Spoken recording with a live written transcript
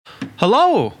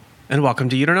Hello, and welcome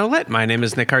to You Don't Know Lit. My name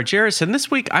is Nick Argyris, and this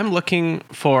week I'm looking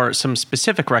for some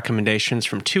specific recommendations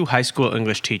from two high school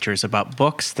English teachers about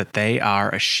books that they are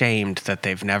ashamed that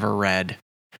they've never read.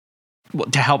 Well,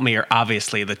 to help me are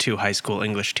obviously the two high school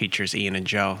English teachers, Ian and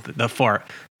Joe, the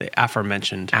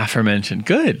aforementioned.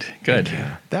 Good.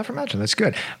 The aforementioned, that's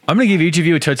good. I'm going to give each of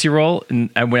you a Tootsie Roll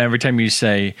and every time you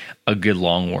say a good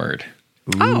long word.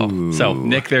 Ooh. Oh, so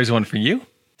Nick, there's one for you.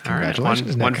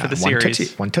 Congratulations, one for the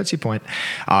series. One Tootsie point.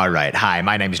 All right. Hi,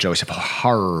 my name is Joseph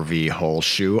Harvey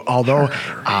Holshoe. Although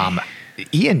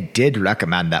Ian did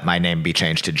recommend that my name be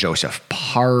changed to Joseph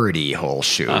Party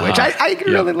Holshoe, which I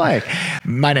really like.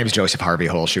 My name is Joseph Harvey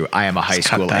Holshoe. I am a high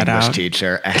school English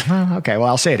teacher. Okay, well,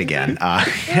 I'll say it again.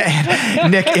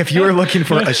 Nick, if you were looking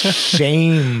for a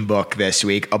shame book this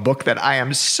week, a book that I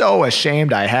am so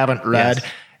ashamed I haven't read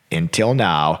until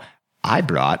now, I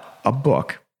brought a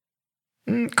book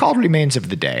called Remains of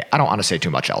the Day. I don't want to say too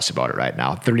much else about it right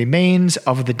now. The Remains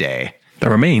of the Day. The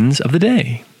Remains of the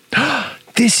Day.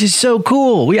 This is so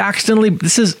cool.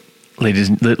 This is, ladies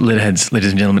and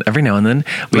gentlemen, every now and then.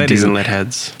 Ladies and lit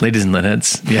heads,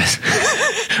 yes.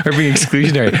 We're being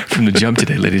exclusionary from the jump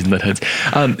today, ladies and lit heads.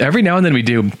 Every now and then we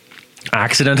do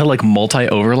accidental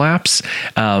multi-overlaps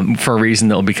for a reason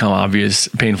that will become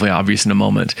painfully obvious in a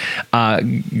moment.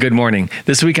 Good morning.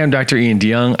 This week I'm Dr. Ian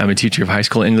DeYoung. I'm a teacher of high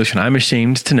school English, and I'm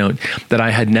ashamed to note that I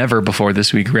had never before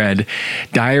this week read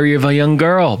Diary of a Young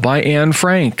Girl by Anne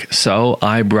Frank, so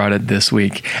I brought it this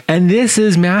week. And this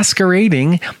is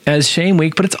masquerading as Shame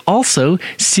Week, but it's also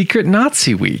Secret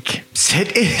Nazi Week.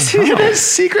 It is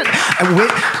secret.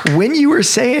 When you were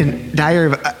saying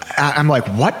Diary of, I'm like,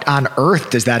 what on earth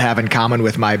does that have in common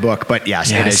with my book? But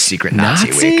yes, it is Secret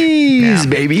Nazi Week. Nazis,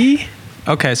 baby.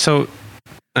 Okay, so,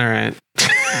 all right.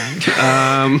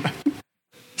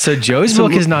 So Joe's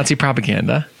book is Nazi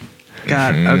propaganda.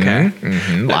 God, okay.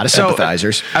 Mm-hmm. A lot of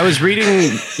sympathizers. So, I was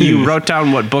reading, you wrote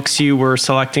down what books you were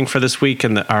selecting for this week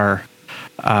and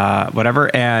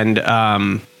whatever,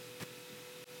 and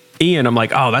Ian, I'm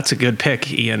like, oh, that's a good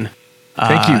pick, Ian.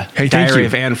 Thank you. Hey, Diary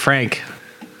of Anne Frank.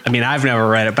 I mean, I've never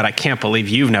read it, but I can't believe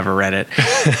you've never read it.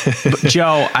 But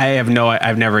Joe, I've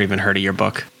never even heard of your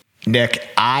book. Nick,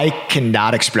 I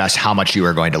cannot express how much you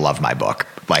are going to love my book.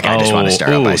 I just want to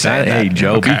start out by saying that. Hey,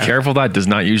 Joe, be careful. That does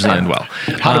not usually end well.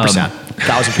 100%.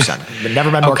 1,000%. Never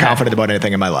been more confident about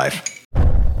anything in my life.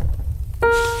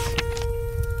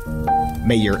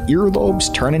 May your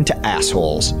earlobes turn into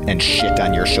assholes and shit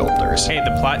on your shoulders. Hey,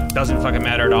 the plot doesn't fucking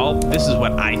matter at all. This is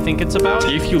what I think it's about.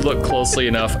 If you look closely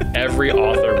enough, every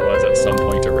author was at some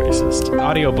point a racist.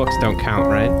 Audiobooks don't count,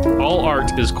 right? All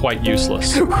art is quite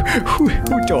useless.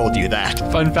 Who told you that?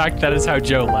 Fun fact, that is how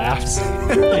Joe laughs.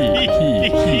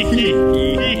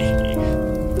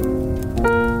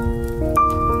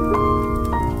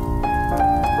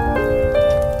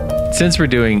 Since we're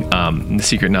doing the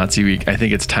Secret Nazi Week, I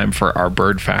think it's time for our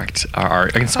bird fact, our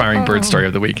inspiring bird story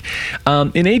of the week.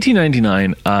 In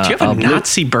 1899... do you have a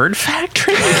Nazi bird fact?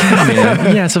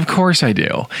 Yes, of course I do.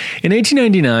 In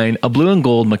 1899, a blue and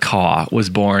gold macaw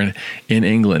was born in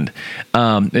England.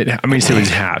 It was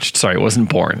hatched. Sorry, it wasn't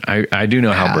born. I do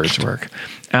know how birds work.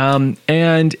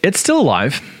 And it's still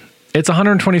alive. It's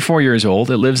 124 years old.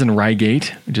 It lives in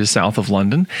Reigate, which is south of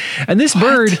London. And this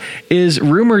bird is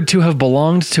rumored to have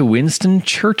belonged to Winston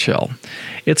Churchill.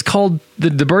 It's called,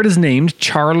 the bird is named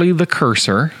Charlie the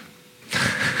Cursor.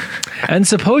 And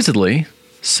supposedly,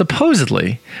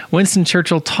 Winston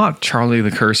Churchill taught Charlie the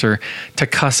Cursor to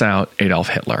cuss out Adolf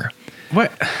Hitler.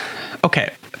 What?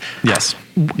 Okay. Yes.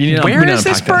 Where is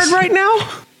this bird right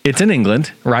now? It's in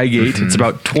England, Reigate. Mm-hmm. It's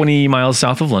about 20 miles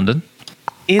south of London.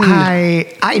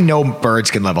 I know birds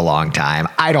can live a long time.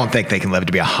 I don't think they can live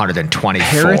to be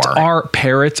 124.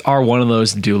 Parrots are one of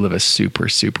those that do live a super,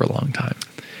 super long time.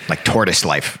 Like tortoise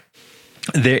life.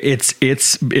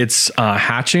 Its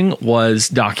hatching was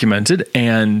documented,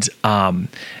 and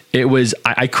it was.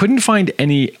 I couldn't find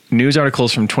any news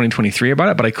articles from 2023 about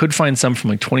it, but I could find some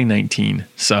from 2019.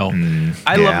 So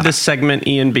I love this segment,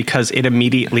 Ian, because it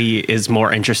immediately is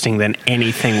more interesting than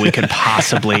anything we could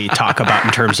possibly talk about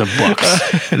in terms of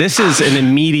books. This is an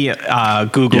immediate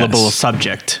Googleable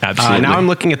subject. Absolutely. Now I'm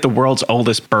looking at the world's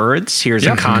oldest birds. Here's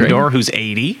a condor who's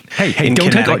 80. Hey,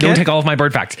 don't take all of my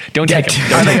bird facts. Don't take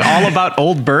them. Are they all about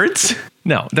old birds?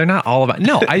 No, they're not all about.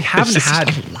 No, I haven't had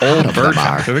old bird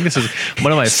facts. I think this is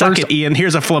one of my Suck it, Ian.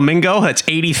 Here's a flamingo that's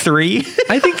 83.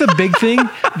 I think the big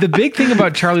thing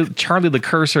about Charlie the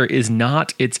Cursor is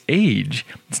not its age.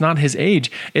 It's not his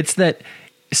age. It's that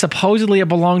supposedly it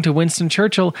belonged to Winston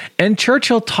Churchill, and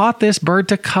Churchill taught this bird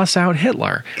to cuss out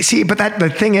Hitler. See, but the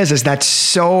thing is that's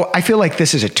so. I feel like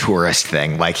this is a tourist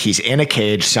thing. Like he's in a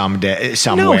cage somewhere.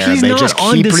 No, he's they not just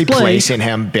on keep display. replacing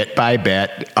him bit by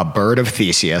bit. A bird of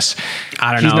Theseus.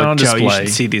 I don't He's not know, on Joe. You display.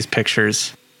 should see these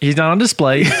pictures. He's not on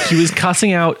display. He was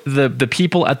cussing out the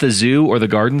people at the zoo or the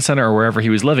garden center or wherever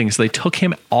he was living, so they took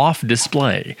him off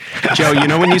display. Joe, you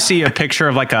know when you see a picture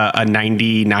of like a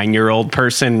 99-year-old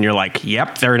person, and you're like,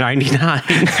 yep, they're 99.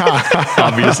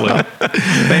 Obviously.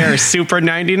 They are super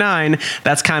 99.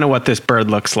 That's kind of what this bird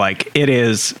looks like. It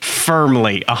is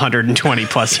firmly 120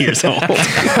 plus years old.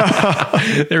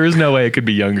 There is no way it could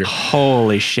be younger.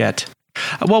 Holy shit.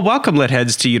 Well, welcome, Lit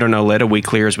Heads, to You Don't Know Lit, a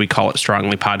weekly, or as we call it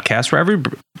strongly, podcast, where every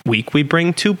week we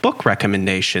bring 2 book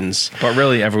recommendations. But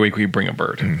really, every week we bring a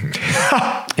bird.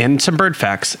 And some bird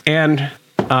facts. And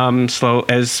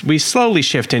as we slowly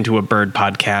shift into a bird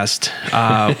podcast,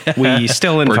 we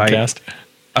still invite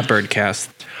a birdcast.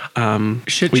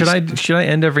 Should I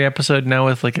end every episode now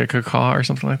with like a caw or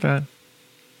something like that?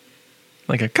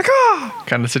 Like a caw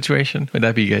kind of situation? Would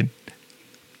that be good?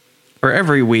 For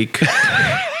every week,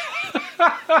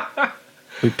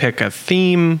 we pick a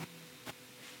theme,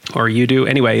 or you do.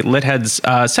 Anyway, Lit Heads,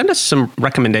 send us some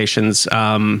recommendations.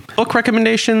 Book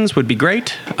recommendations would be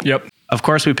great. Yep. Of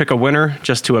course, we pick a winner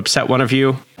just to upset one of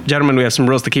you. Gentlemen, we have some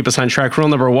rules to keep us on track. Rule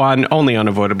number 1, only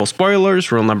unavoidable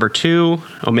spoilers. Rule number 2,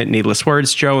 omit needless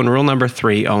words, Joe. And rule number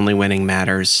 3, only winning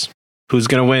matters. Who's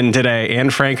going to win today? Anne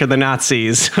Frank or the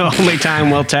Nazis? Only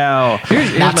time will tell.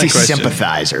 Here's Nazi my question.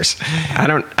 sympathizers. I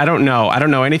don't know. I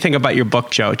don't know anything about your book,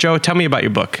 Joe. Joe, tell me about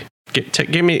your book.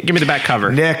 Give me the back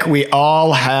cover. Nick, we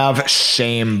all have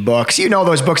shame books. You know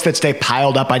those books that stay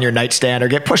piled up on your nightstand or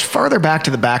get pushed further back to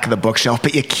the back of the bookshelf,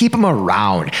 but you keep them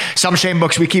around. Some shame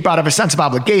books we keep out of a sense of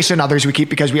obligation. Others we keep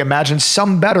because we imagine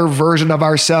some better version of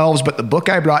ourselves. But the book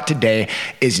I brought today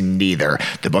is neither.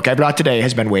 The book I brought today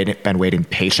has been waiting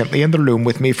patiently in the room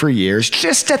with me for years,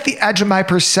 just at the edge of my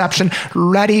perception,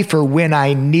 ready for when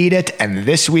I need it. And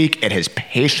this week it has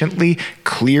patiently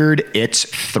cleared its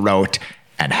throat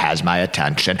and has my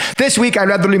attention. This week, I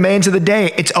read The Remains of the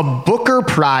Day. It's a Booker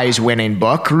Prize-winning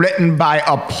book written by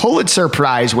a Pulitzer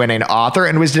Prize-winning author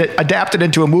and was adapted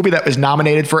into a movie that was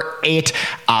nominated for 8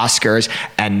 Oscars.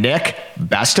 And Nick,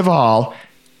 best of all,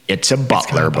 it's a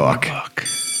Butler book.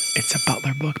 It's a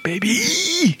Butler book, baby.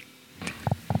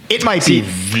 It might be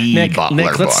the Butler Nick,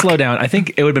 book. let's slow down. I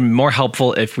think it would have been more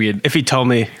helpful if he told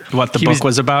me what the book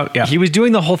was about. Yeah. He was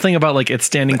doing the whole thing about like it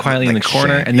standing quietly in the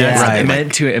corner, and that's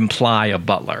meant to imply a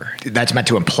butler. That's meant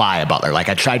to imply a butler. Like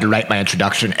I tried to write my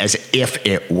introduction as if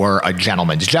it were a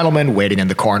gentleman's gentleman waiting in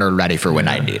the corner, ready for when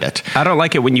I need it. I don't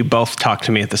like it when you both talk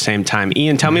to me at the same time.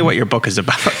 Ian, tell me what your book is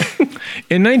about.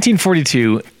 In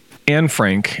 1942, Anne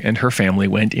Frank and her family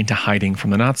went into hiding from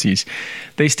the Nazis.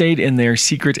 They stayed in their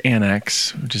secret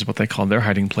annex, which is what they called their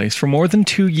hiding place, for more than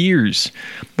 2 years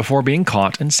before being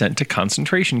caught and sent to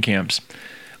concentration camps.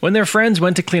 When their friends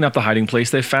went to clean up the hiding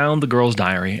place, they found the girl's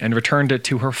diary and returned it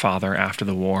to her father after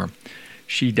the war.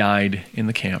 She died in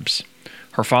the camps.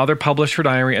 Her father published her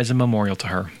diary as a memorial to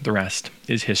her. The rest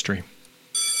is history.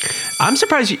 I'm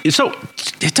surprised. So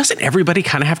doesn't everybody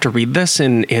kind of have to read this?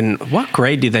 In what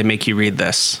grade do they make you read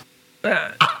this?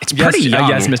 It's pretty young.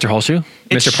 Yes, Mr. Holshoe.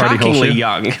 It's Mr. Party shockingly Holshoe.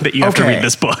 young that you have to read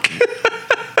this book.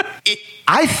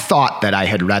 I thought that I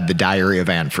had read The Diary of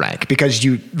Anne Frank because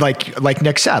you, like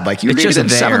Nick said, like you read it in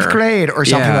there. 7th grade or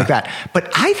something like that.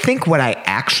 But I think what I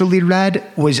actually read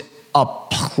was a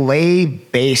play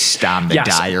based on The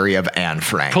Diary of Anne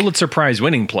Frank. Pulitzer Prize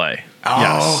winning play. Oh,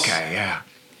 yes. okay, yeah.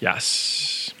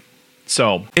 Yes.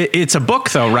 So it's a book,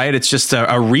 though, right? It's just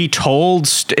a retold.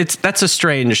 That's a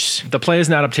strange. The play is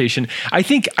an adaptation. I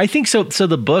think so. So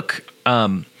the book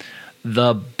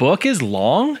is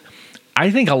long.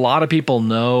 I think a lot of people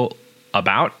know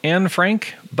about Anne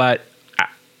Frank, but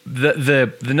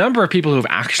the number of people who have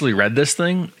actually read this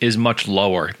thing is much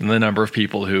lower than the number of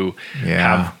people who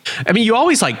have. I mean,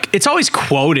 it's always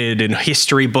quoted in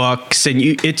history books, and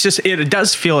it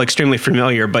does feel extremely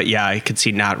familiar. But yeah, I could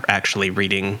see not actually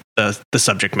reading the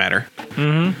subject matter.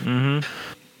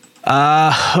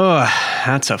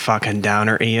 That's a fucking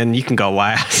downer, Ian. You can go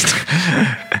last.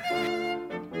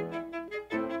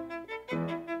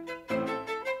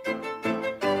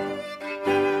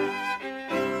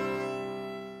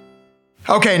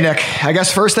 Okay, Nick, I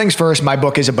guess first things first, my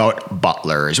book is about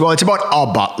butlers. Well, it's about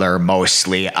a butler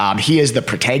mostly. He is the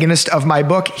protagonist of my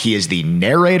book. He is the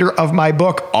narrator of my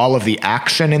book. All of the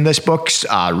action in this book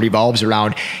revolves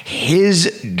around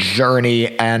his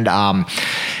journey. And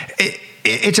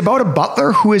it's about a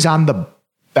butler who is on the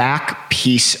back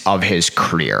piece of his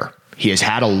career. He has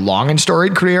had a long and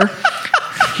storied career.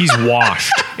 He's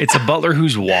washed. It's a butler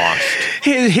who's washed.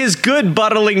 His good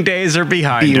buttling days are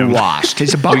behind him. Washed.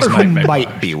 He's a butler who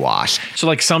might be washed. So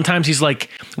like sometimes he's like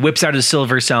whips out his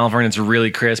silver salver and it's really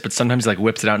crisp, but sometimes he like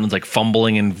whips it out and it's like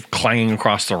fumbling and clanging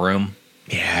across the room.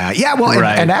 Yeah. Well,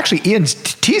 Right. and actually, Ian's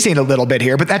teasing a little bit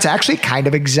here, but that's actually kind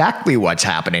of exactly what's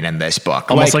happening in this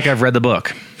book. Almost like I've read the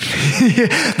book.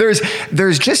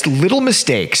 There's just little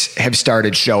mistakes have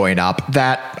started showing up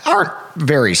that aren't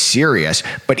very serious,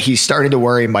 but he's starting to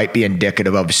worry might be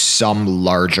indicative of some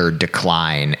larger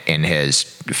decline in his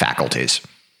faculties.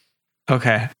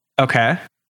 Okay.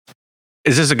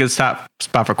 Is this a good spot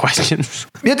for questions?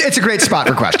 It's a great spot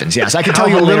for questions. Yes, I can How tell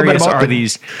you a little bit hilarious about are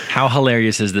these. How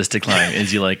hilarious is this decline?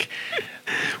 Is he like,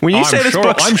 When you say this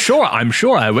book, I'm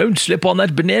sure I won't slip on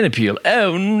that banana peel.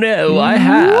 Oh no, I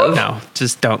have. No,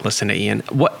 just don't listen to Ian.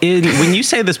 When you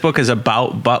say this book is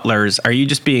about butlers, are you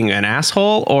just being an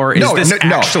asshole, or is this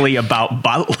actually about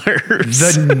butlers?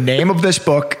 The name of this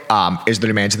book is The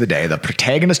Demands of the Day. The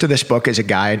protagonist of this book is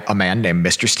a man named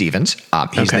Mr. Stevens.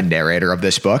 He's the narrator of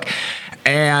this book.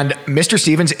 And Mr.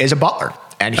 Stevens is a butler.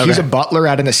 And he's a butler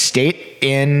at an estate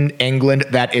in England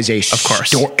that is of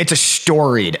course. It's a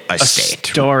storied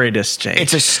estate.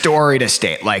 It's a storied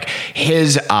estate. Like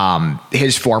his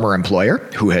former employer,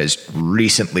 who has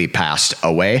recently passed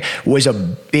away, was a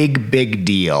big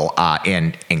deal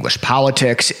in English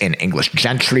politics, in English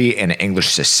gentry, in English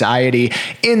society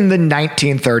in the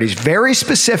 1930s, very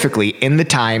specifically in the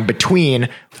time between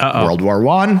World War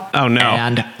I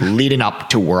and leading up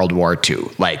to World War II.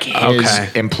 Like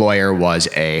his employer was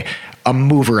a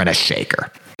mover and a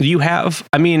shaker.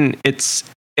 It's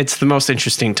the most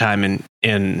interesting time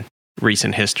in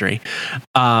recent history.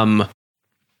 What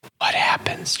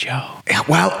happens, Joe?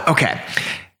 Well, okay.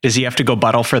 Does he have to go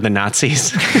buttle for the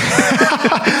Nazis?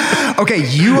 Okay,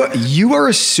 you are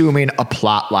assuming a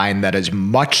plot line that is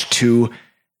much too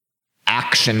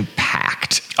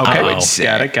action-packed. Okay, I would say.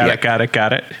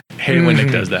 Got it. Hate when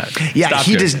Nick does that. Yeah, Stop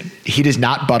he does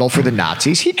not buttle for the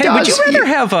Nazis. He does. Would you rather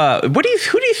have who do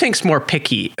you think's more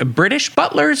picky, British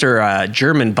butlers or a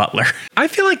German butler? I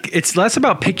feel like it's less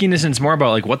about pickiness and it's more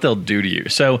about like what they'll do to you.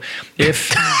 So if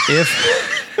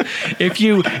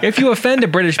you offend a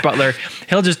British butler,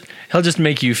 he'll just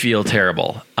make you feel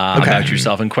terrible about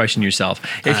yourself and question yourself.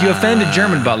 If you offend a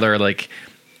German butler, like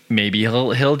maybe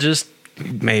he'll just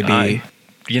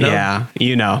you know? Yeah,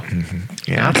 you know.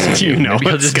 Mm-hmm. Yeah. You know maybe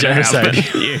he'll what's just going to genocide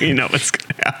happen. You know what's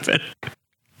going to happen.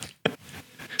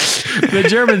 The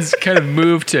Germans kind of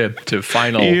move to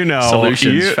final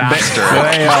solutions faster.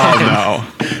 They all know.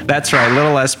 That's right. A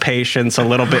little less patience, a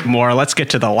little bit more. Let's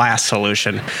get to the last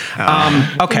solution.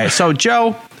 Okay, so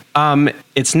Joe,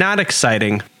 it's not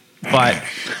exciting, but...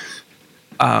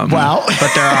 but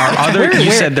there are other.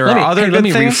 You said there are other good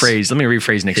things. Let me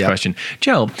rephrase Nick's question,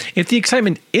 Joe. If the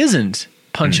excitement isn't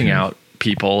punching out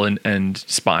people and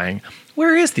spying,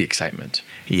 where is the excitement?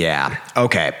 Yeah.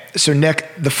 Okay. So Nick,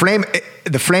 the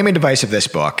framing device of this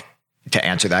book, to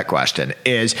answer that question,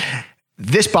 is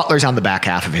this butler's on the back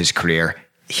half of his career.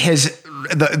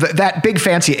 That big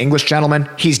fancy English gentleman,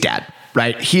 he's dead.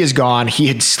 Right? He is gone. He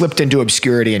had slipped into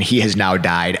obscurity and he has now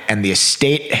died. And the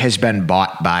estate has been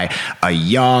bought by a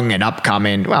young and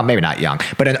upcoming, well, maybe not young,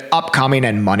 but an upcoming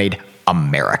and moneyed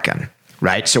American.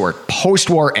 Right? So we're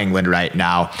post-war England right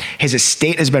now. His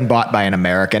estate has been bought by an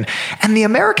American, and the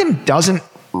American doesn't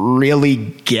really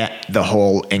get the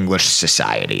whole English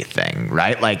society thing,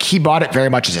 right? Like he bought it very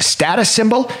much as a status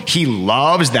symbol. He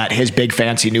loves that his big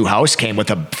fancy new house came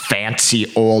with a fancy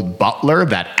old butler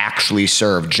that actually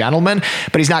served gentlemen,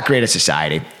 but he's not great at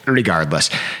society regardless.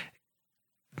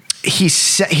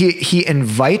 He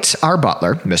invites our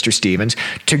butler, Mr. Stevens,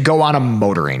 to go on a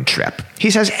motoring trip. He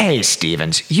says, "Hey,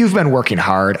 Stevens, you've been working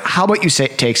hard. How about you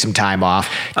take some time off?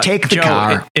 Take the Joe,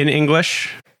 car." In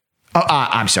English?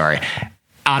 I'm sorry.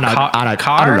 On a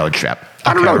road trip.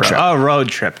 On a road trip. Oh, road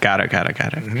trip. Got it.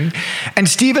 Mm-hmm. And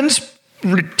Stevens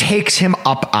takes him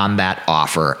up on that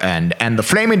offer. And the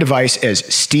framing device is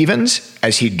Stevens,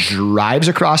 as he drives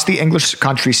across the English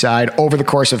countryside over the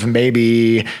course of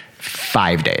maybe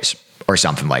 5 days or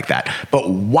something like that. But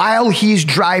while he's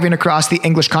driving across the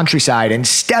English countryside,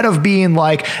 instead of being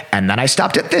like, and then I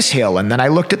stopped at this hill, and then I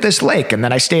looked at this lake, and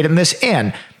then I stayed in this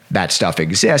inn, that stuff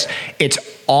exists. It's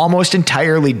almost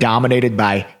entirely dominated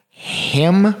by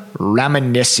him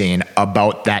reminiscing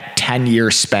about that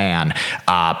 10-year span,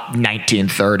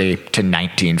 1930 to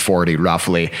 1940,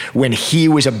 roughly, when he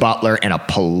was a butler in a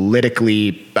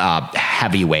politically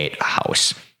heavyweight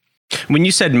house. When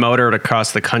you said motored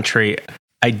across the country,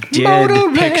 I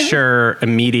did picture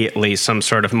immediately some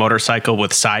sort of motorcycle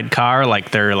with sidecar, like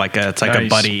they're like it's like a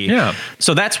buddy. Yeah.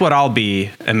 So that's what I'll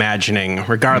be imagining,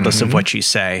 regardless of what you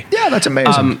say. Yeah, that's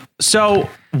amazing. So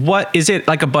what is it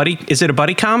like a buddy? Is it a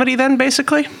buddy comedy then,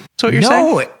 basically? That's what you're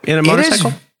saying? In a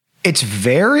motorcycle? It's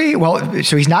very well.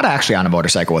 So he's not actually on a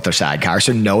motorcycle with a sidecar.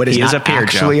 So no, it is not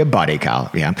actually a buddy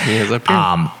comedy. Yeah, he is up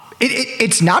here.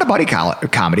 It's not a buddy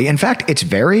comedy. In fact, it's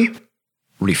very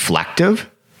reflective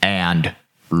and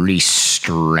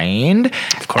restrained.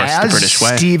 Of course, the British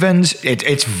way.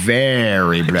 It's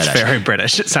very British. It's very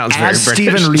British. It sounds very British.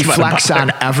 Stephen reflects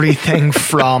on everything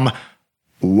from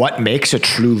what makes a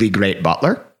truly great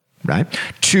butler, right,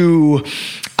 to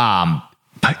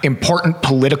important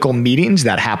political meetings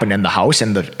that happen in the house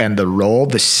and the role,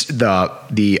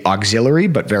 the auxiliary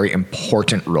but very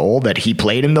important role that he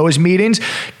played in those meetings,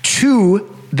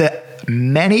 to the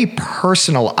many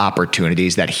personal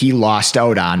opportunities that he lost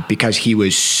out on because he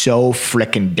was so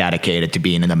frickin' dedicated to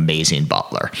being an amazing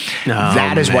butler.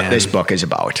 That is what this book is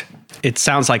about. It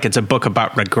sounds like it's a book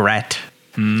about regret.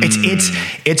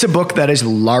 It's a book that is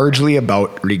largely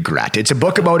about regret. It's a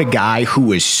book about a guy who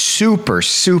was super,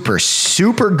 super,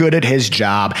 super good at his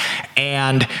job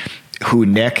and who,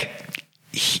 Nick,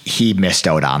 he missed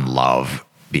out on love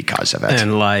because of it.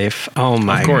 In life. Oh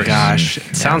my gosh.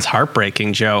 It sounds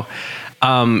heartbreaking, Joe.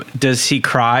 Does he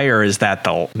cry, or is that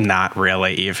not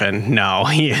really even? No,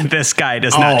 this guy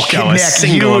does not show a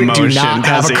single emotion. You do not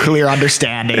have a clear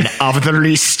understanding of the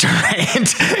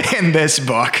restraint in this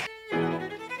book.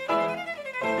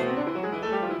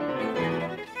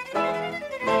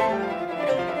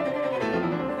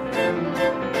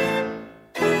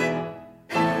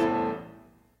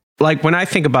 Like when I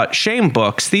think about shame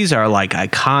books, these are like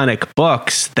iconic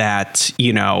books that,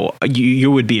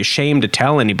 you would be ashamed to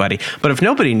tell anybody. But if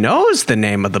nobody knows the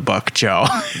name of the book, Joe,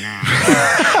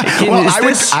 I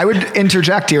would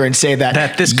interject here and say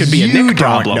that this could be a Nick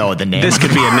problem. Know the name. This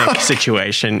could be a Nick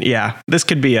situation. Yeah, this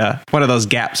could be one of those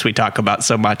gaps we talk about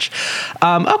so much.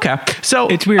 Okay, so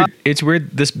it's weird. It's weird.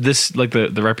 This like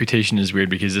the reputation is weird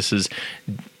because this is.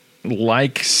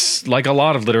 Like a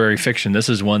lot of literary fiction, this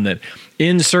is one that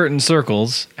in certain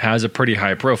circles has a pretty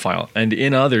high profile, and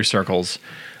in other circles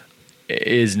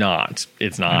is not.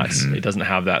 It's not. Mm-hmm. It doesn't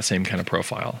have that same kind of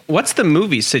profile. What's the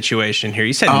movie situation here?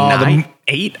 You said 8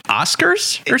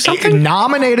 Oscars or something?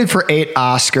 Nominated for 8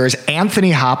 Oscars. Anthony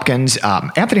Hopkins,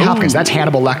 that's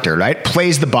Hannibal Lecter, right?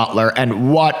 Plays the butler,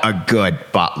 and what a good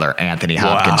butler Anthony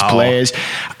Hopkins plays.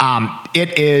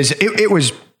 It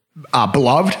was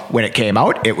beloved when it came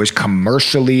out. It was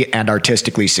commercially and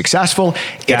artistically successful.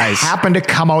 It happened to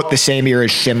come out the same year as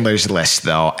Schindler's List,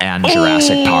 though, and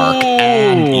Jurassic Park.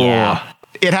 And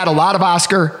it had a lot of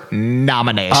Oscar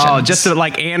nominations. Oh, just so,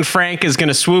 like Anne Frank is going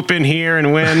to swoop in here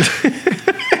and win.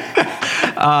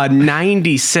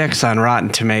 96 on Rotten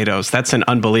Tomatoes. That's an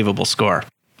unbelievable score.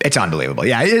 It's unbelievable.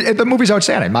 Yeah, the movie's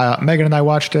outstanding. Megan and I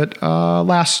watched it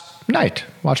last night.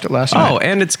 Oh,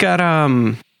 and it's got...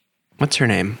 what's her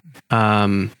name?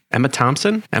 Emma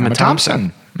Thompson? Emma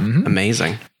Thompson. Mm-hmm.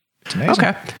 Amazing. It's amazing.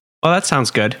 Okay. Well, that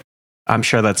sounds good. I'm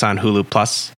sure that's on Hulu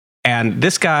Plus. And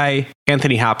this guy,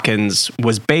 Anthony Hopkins,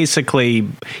 was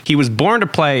he was born to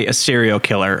play a serial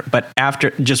killer, but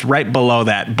just right below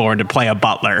that, born to play a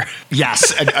butler.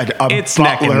 Yes. It's butler.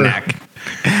 Neck and neck.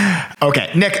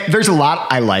 Okay, Nick, there's a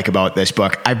lot I like about this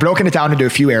book. I've broken it down into a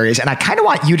few areas, and I kind of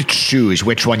want you to choose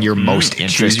which one you're most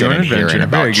interested in hearing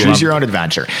about. Choose your own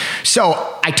adventure. So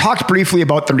I talked briefly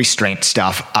about the restraint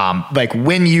stuff. Like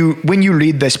when you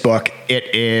read this book,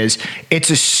 it's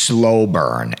a slow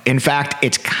burn. In fact,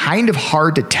 it's kind of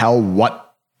hard to tell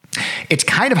what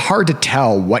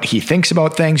he thinks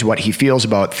about things, what he feels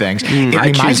about things. It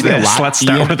reminds me a lot. Let's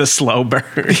start with a slow burn.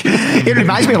 It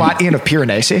reminds me a lot, Ian, of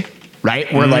Piranesi.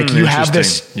 Right? Where like you have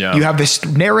this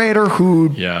narrator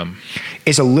who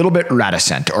is a little bit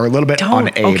reticent or a little bit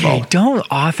unable. Okay, don't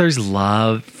authors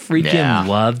love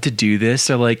to do this?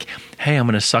 They're like, hey, I'm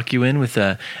going to suck you in with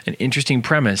an interesting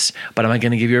premise, but am I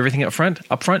going to give you everything up front?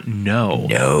 No.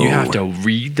 You have to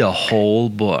read the whole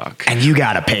book. And you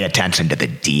got to pay attention to the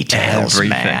details,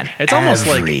 man. It's almost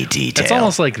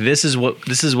like this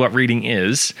is what reading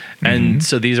is. And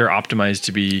so these are optimized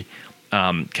to be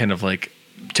kind of like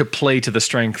to play to the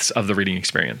strengths of the reading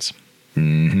experience.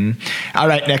 Mm-hmm. All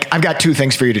right, Nick, I've got 2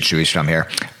 things for you to choose from here.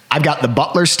 I've got the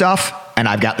butler stuff and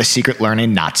I've got the secret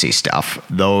learning Nazi stuff.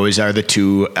 Those are the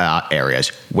 2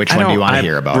 areas. Which one do you want to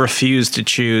hear about? I refuse to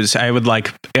choose. I'm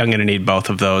going to need both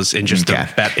of those in just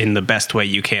in the best way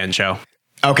you can, Joe.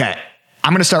 Okay.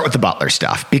 I'm going to start with the butler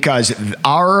stuff because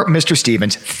our Mr.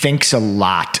 Stevens thinks a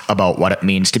lot about what it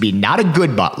means to be not a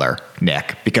good butler,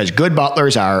 Nick, because good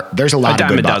butlers there's a lot of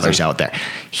good butlers out there.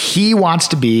 He wants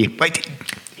to be, like,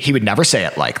 he would never say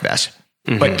it like this,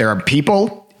 but there are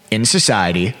people in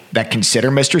society that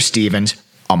consider Mr. Stevens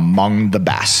among the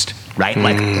best, right?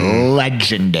 Like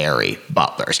legendary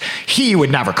butlers. He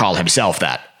would never call himself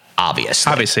that.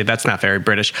 Obviously, that's not very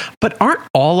British. But aren't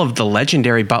all of the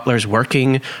legendary butlers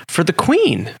working for the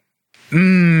Queen?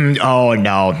 Oh,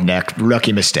 no, Nick.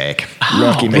 Rookie mistake.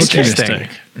 Rookie mistake.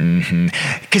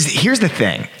 Because here's the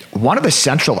thing. One of the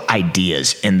central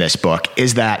ideas in this book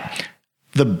is that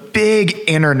the big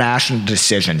international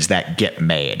decisions that get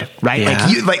made, right?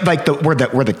 Yeah. Like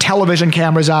where the television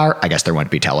cameras are. I guess there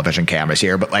wouldn't be television cameras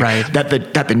here, but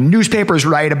that the newspapers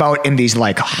write about in these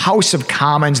like House of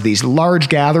Commons, these large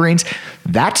gatherings.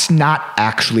 That's not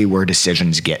actually where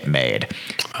decisions get made.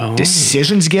 Oh.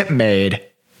 Decisions get made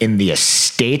in the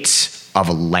estates of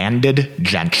landed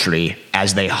gentry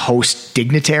as they host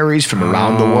dignitaries from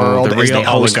around the world, as they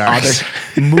host other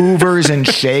movers and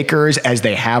shakers, as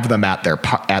they have them at their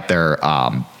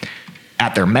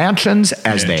mansions,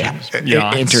 as they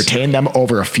entertain them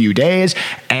over a few days,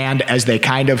 and as they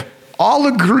kind of all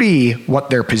agree what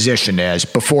their position is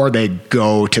before they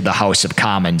go to the House of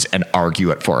Commons and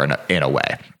argue it for in a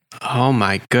way. Oh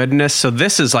my goodness. So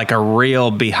this is like a real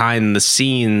behind the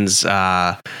scenes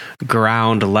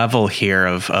ground level here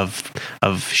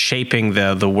of shaping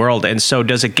the world. And so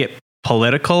does it get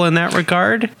political in that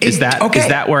regard? Is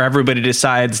that where everybody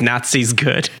decides Nazis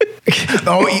good?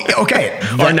 Okay.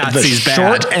 Or Nazis bad? The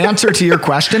short answer to your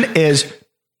question is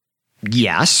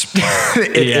yes.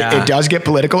 It does get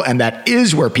political, and that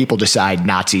is where people decide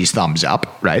Nazis thumbs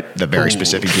up, right? The very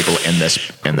specific people in this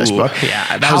book.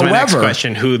 Yeah, that was my next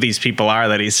question. Who these people are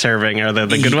that he's serving? Are they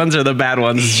the good ones or the bad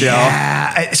ones, Joe?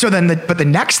 Yeah. So then, but the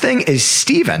next thing is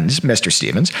Stevens, Mr.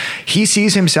 Stevens. He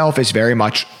sees himself as very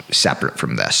much separate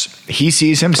from this. He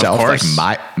sees himself like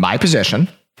my position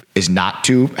is not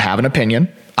to have an opinion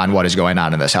on what is going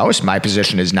on in this house. My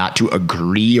position is not to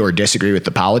agree or disagree with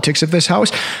the politics of this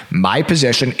house. My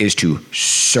position is to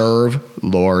serve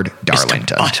Lord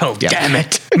Darlington. Damn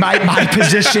it. My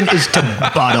position is to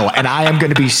buttle, and I am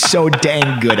going to be so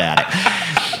dang good at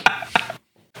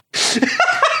it.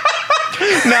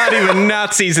 Not even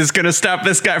Nazis is going to stop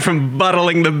this guy from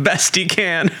buttling the best he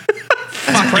can.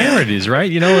 It's priorities, right?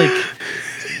 You know, like,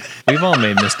 we've all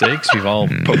made mistakes. We've all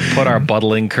put our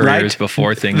buttling careers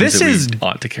before things we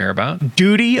ought to care about.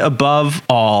 Duty above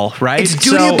all, right? It's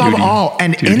duty above all.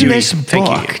 And in this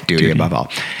book, duty above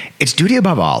all. It's duty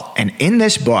above all. And in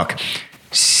this book,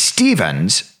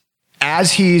 Stevens,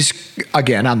 as he's,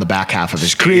 again, on the back half of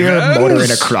his career,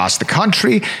 motoring across the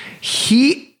country,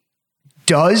 he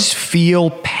does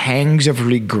feel pangs of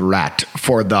regret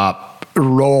for the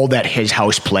role that his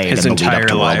house played in the lead up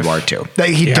to World War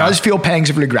II. He does feel pangs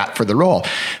of regret for the role,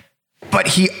 but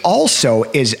he also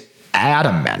is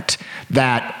adamant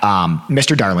that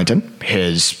Mr. Darlington,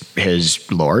 his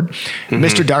lord,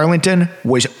 Mr. Darlington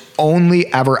was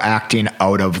only ever acting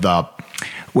out of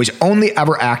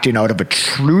a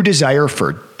true desire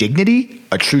for dignity,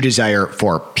 a true desire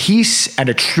for peace, and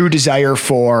a true desire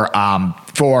for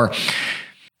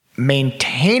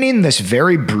maintaining this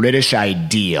very British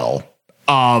ideal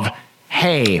of,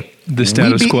 hey, the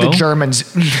status quo. The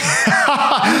Germans.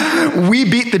 We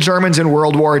beat the Germans in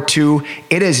World War II.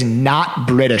 It is not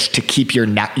British to keep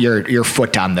your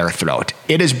foot on their throat.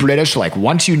 It is British, like,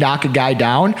 once you knock a guy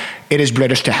down, it is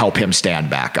British to help him stand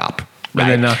back up. Right?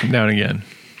 And then knock him down again.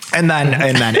 And then,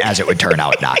 as it would turn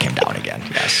out, knock him down again.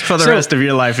 Yes. For the rest of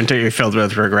your life until you're filled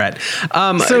with regret.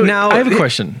 So now I have a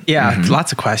question. Yeah,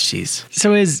 lots of questions.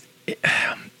 So is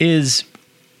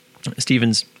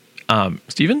Stevens?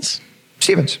 Stevens?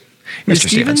 Stevens. Mr.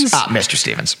 Stevens. Mr.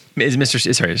 Stevens. Is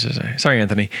Mr. Sorry,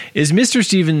 Anthony. Is Mr.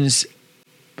 Stevens,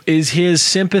 is his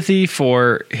sympathy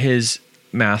for his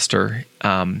master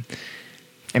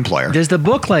employer? Does the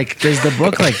book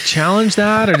challenge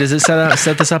that, or does it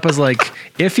set this up as like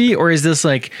iffy, or is this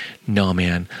like, no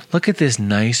man, look at this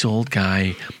nice old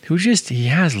guy who he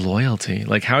has loyalty?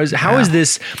 Like how is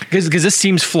this, because this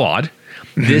seems flawed.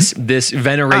 This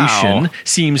veneration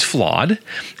seems flawed.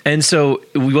 And so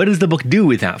what does the book do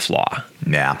with that flaw?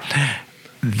 Yeah.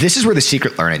 This is where the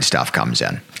secret learning stuff comes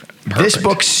in. Perfect. This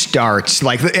book starts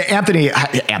like Anthony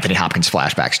Hopkins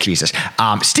flashbacks. Jesus.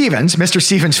 Mr.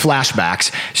 Stevens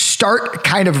flashbacks start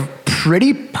kind of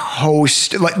pretty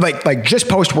like just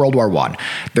post World War I.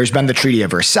 There's been the Treaty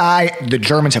of Versailles. The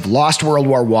Germans have lost World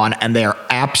War I, and they are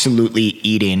absolutely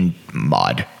eating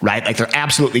mud, right? Like they're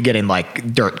absolutely getting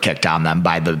like dirt kicked on them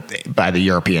by the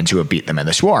Europeans who have beat them in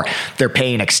this war. They're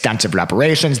paying extensive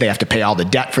reparations. They have to pay all the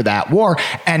debt for that war,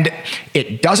 and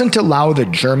it doesn't allow the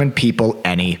German people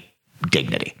any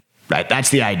dignity, right? That's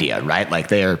the idea, right? Like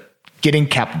they're getting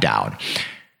kept down.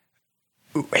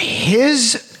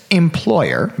 His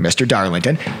employer, Mr.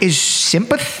 Darlington, is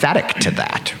sympathetic to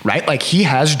that, right? Like he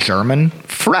has German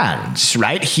friends,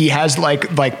 right? He has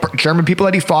like German people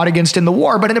that he fought against in the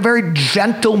war, but in a very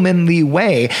gentlemanly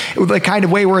way, the kind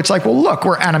of way where it's like, well, look,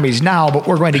 we're enemies now, but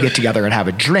we're going to get together and have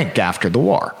a drink after the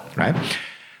war, right?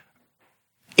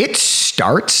 It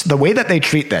starts, the way that they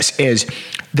treat this is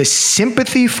the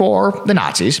sympathy for the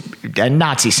Nazis, and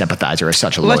Nazi sympathizer is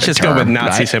such a loaded Let's just term, go with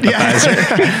Nazi right? sympathizer.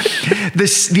 Yeah.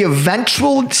 The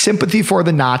eventual sympathy for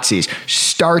the Nazis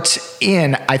starts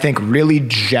in, I think, really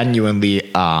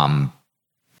genuinely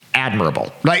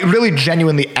admirable, like really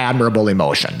genuinely admirable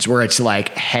emotions where it's like,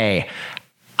 hey,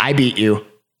 I beat you.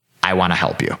 I want to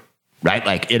help you. Right?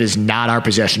 Like it is not our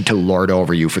position to lord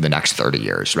over you for the next 30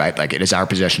 years, right? Like it is our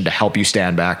position to help you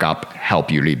stand back up,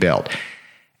 help you rebuild.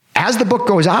 As the book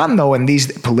goes on though, and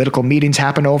these political meetings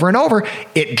happen over and over,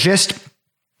 it just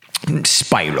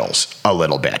spirals a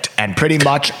little bit. And pretty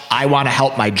much, I want to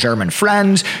help my German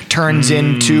friends turns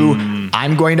into,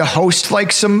 I'm going to host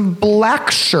like some black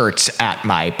shirts at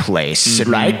my place,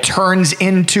 right? Turns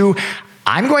into,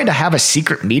 I'm going to have a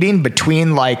secret meeting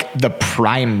between like the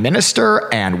prime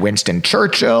minister and Winston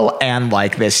Churchill and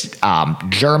like this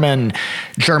German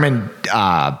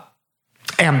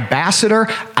ambassador.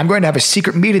 I'm going to have a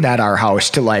secret meeting at our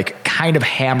house to like kind of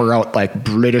hammer out like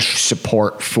British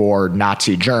support for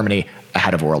Nazi Germany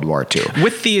ahead of World War II.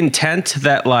 With the intent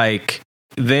that like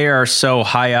they are so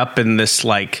high up in this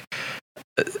like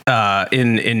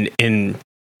in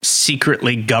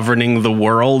secretly governing the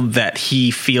world that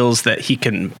he feels that he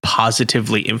can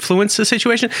positively influence the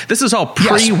situation. This is all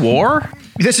pre-war?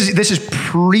 Yes. This is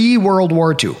pre-World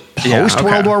War II.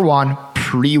 Post-World War I,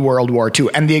 pre-World War II.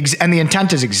 And the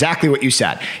intent is exactly what you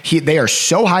said. They are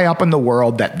so high up in the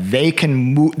world that they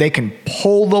can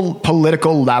pull the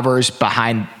political levers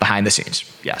behind the scenes.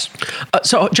 Yes.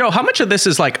 So, Joe, how much of this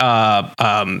is like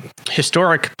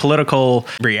historic political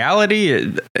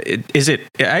reality? Is it?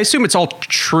 I assume it's all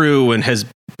true and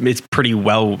it's pretty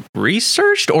well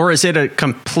researched, or is it a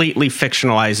completely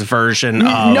fictionalized version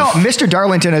of? No, Mr.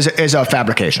 Darlington is a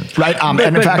fabrication, right?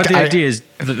 But in fact, the idea is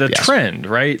the trend,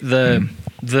 right?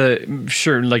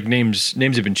 Sure, like names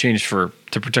have been changed to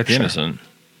protect the innocent.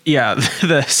 Yeah,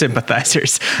 the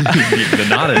sympathizers. The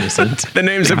not innocent. The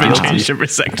names have been changed to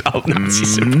protect all Nazi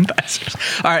sympathizers.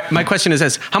 All right, my question is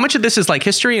this. How much of this is like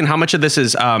history and how much of this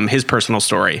is his personal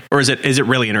story? Or is it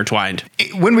really intertwined?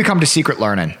 When we come to secret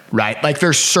learning, right? Like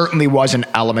there certainly was an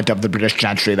element of the British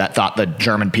gentry that thought the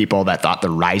German people, that thought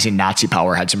the rising Nazi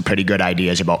power had some pretty good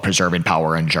ideas about preserving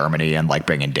power in Germany and like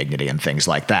bringing dignity and things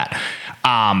like that.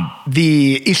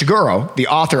 The Ishiguro, the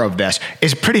author of this,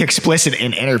 is pretty explicit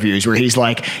in interviews where he's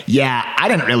like, yeah, I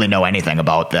didn't really know anything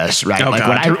about this, right? Oh,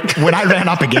 like when I ran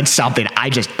up against something, I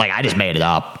just made it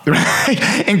up,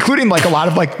 right? Including like a lot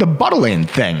of like the buttling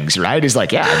things, right? He's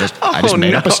like, yeah, I just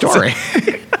made up a story.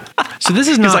 So this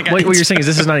is not like, what you're saying is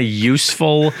this is not a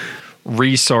useful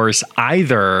resource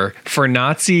either for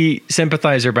Nazi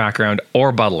sympathizer background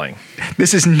or buttling.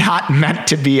 This is not meant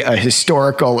to be a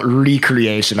historical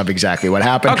recreation of exactly what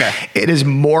happened. Okay. It is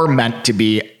more meant to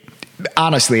be,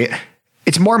 honestly,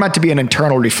 it's more meant to be an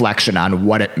internal reflection on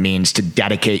what it means to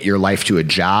dedicate your life to a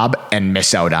job and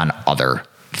miss out on other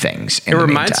things. It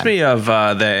reminds me of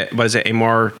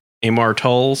Amor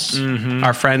Tolls,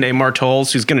 our friend Amor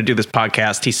Tolls, who's going to do this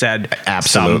podcast. He said,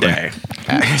 absolutely.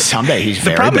 Someday he's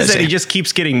very busy. The problem is that he just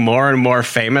keeps getting more and more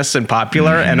famous and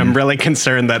popular, and I'm really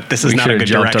concerned that this is not a good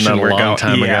direction we're going.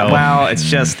 Yeah, well, it's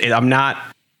just, I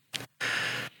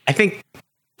think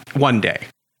one day,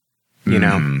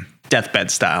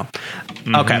 deathbed style.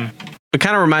 Okay. It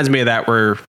kind of reminds me of that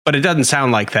but it doesn't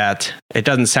sound like that. It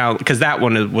doesn't sound, because that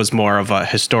one was more of a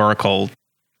historical,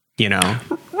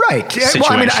 Right. Well,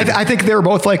 I mean, I think they're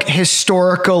both like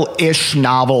historical-ish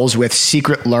novels with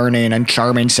secret learning and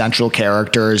charming central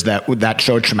characters that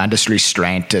showed tremendous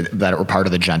restraint that were part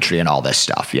of the gentry and all this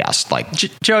stuff. Yes. Like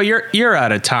Joe, you're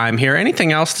out of time here.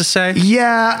 Anything else to say?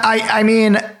 Yeah. I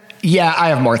mean, yeah, I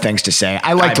have more things to say.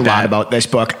 I liked a lot about this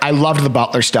book. I loved the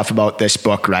Butler stuff about this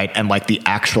book, right? And like the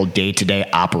actual day-to-day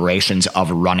operations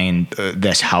of running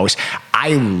this house.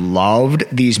 I loved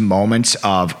these moments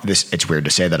of this. It's weird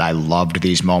to say that I loved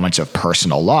these moments of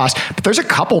personal loss, but there's a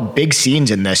couple big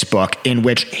scenes in this book in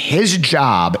which his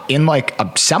job in like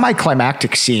a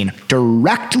semi-climactic scene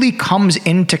directly comes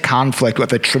into conflict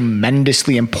with a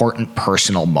tremendously important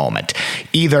personal moment.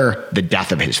 Either the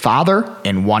death of his father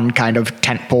in one kind of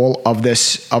tentpole of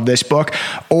this book,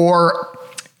 or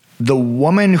the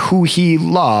woman who he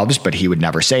loves, but he would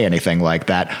never say anything like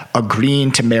that,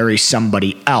 agreeing to marry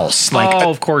somebody else. Like,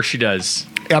 of course she does.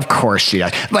 Of course she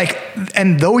does. Like,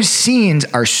 and those scenes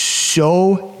are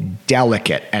so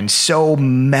delicate and so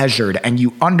measured, and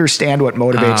you understand what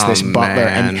motivates this butler.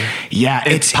 Man. And yeah,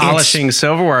 it's polishing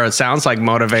silverware. It sounds like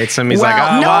motivates him. He's like,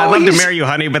 I'd love to marry you,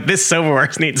 honey, but this silverware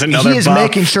needs another. He is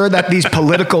making sure that these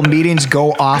political meetings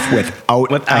go off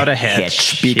without a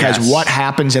hitch, because what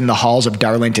happens in the halls of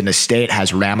Darlington Estate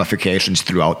has ramifications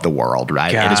throughout the world.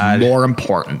 Right? God. It is more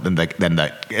important than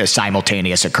the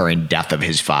simultaneous occurring death of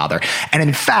his father. And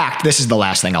in fact, this is the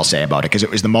last thing I'll say about it, because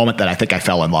it was the moment that I think I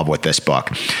fell in love with this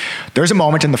book. There's a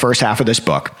moment in the first half of this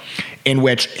book in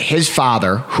which his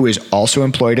father, who is also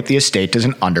employed at the estate as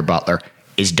an underbutler,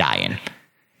 is dying.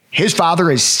 His father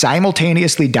is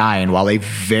simultaneously dying while a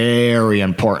very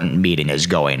important meeting is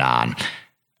going on.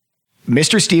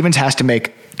 Mr. Stevens has to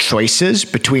make choices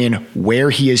between where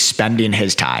he is spending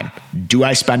his time. Do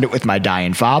I spend it with my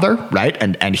dying father, right?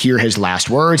 And hear his last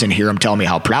words and hear him tell me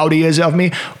how proud he is of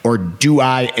me? Or do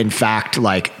I, in fact,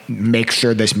 like make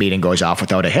sure this meeting goes off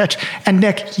without a hitch? And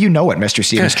Nick, you know what Mr.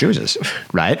 Stevens chooses,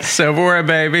 right? Silverware,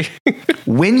 baby.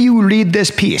 When you read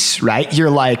this piece, right, you're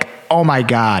like, oh my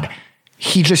God,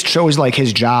 he just chose like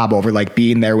his job over like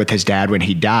being there with his dad when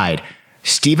he died.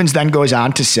 Stevens then goes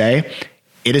on to say,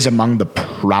 it is among the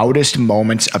proudest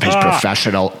moments of his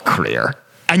professional career.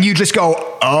 And you just go,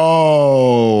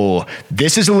 oh,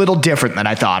 this is a little different than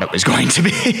I thought it was going to be.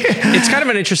 It's kind of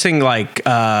an interesting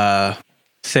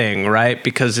thing, right?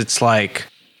 Because it's like,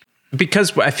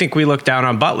 because I think we look down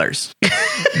on butlers.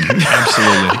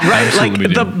 Absolutely. Right.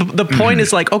 Absolutely like the point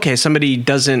is like, okay, somebody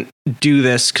doesn't do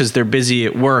this because they're busy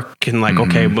at work and like,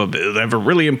 okay, well, they have a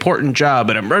really important job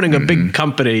and I'm running a big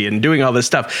company and doing all this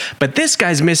stuff. But this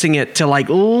guy's missing it to like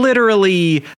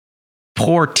literally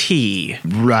pour tea.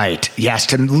 Right. Yes.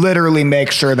 To literally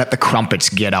make sure that the crumpets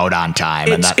get out on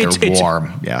time and that they're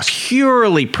warm. Yes.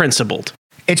 Purely principled.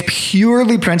 It's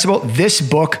purely principled. This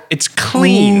book, it's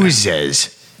clean,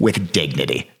 oozes with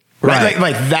dignity. Right.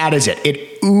 Like that is it.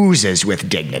 It oozes with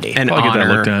dignity. And I'll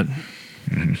honor. get that looked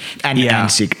at.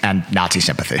 And Nazi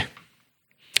sympathy.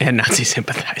 And Nazi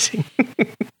sympathizing.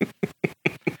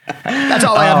 That's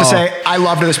all I have to say. I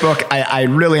loved this book. I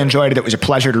really enjoyed it. It was a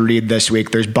pleasure to read this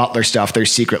week. There's Butler stuff.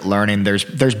 There's secret learning.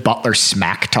 There's Butler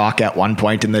smack talk at one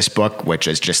point in this book, which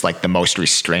is just like the most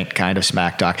restraint kind of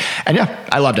smack talk. And yeah,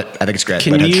 I loved it. I think it's great.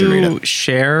 Can you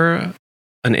share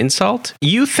an insult?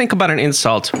 You think about an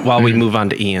insult while we move on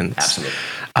to Ian's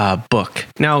book.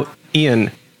 Now,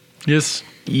 Ian. Yes.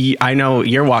 I know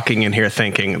you're walking in here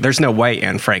thinking there's no way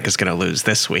Anne Frank is going to lose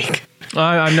this week.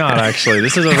 I'm not actually.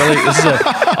 This is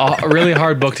a really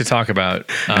hard book to talk about.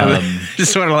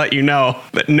 Just want to let you know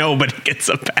that nobody gets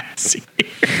a pass here.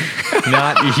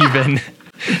 Not even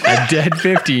a dead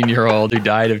 15-year-old who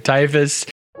died of typhus.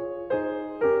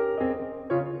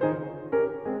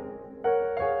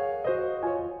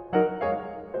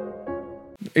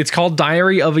 It's called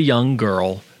Diary of a Young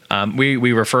Girl. We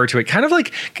refer to it kind of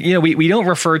like, we don't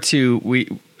refer to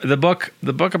the book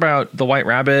about the White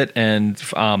Rabbit and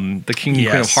the King and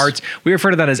Queen of Hearts. We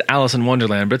refer to that as Alice in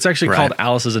Wonderland, but it's actually called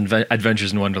Alice's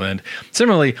Adventures in Wonderland.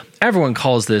 Similarly, everyone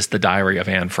calls this the Diary of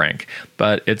Anne Frank,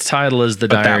 but its title is the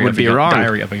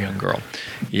Diary of a Young Girl.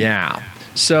 Yeah.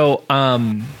 So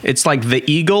it's like the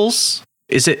Eagles.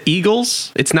 Is it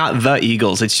Eagles? It's not the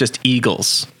Eagles. It's just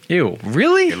Eagles. Ew,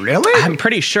 really? Really? I'm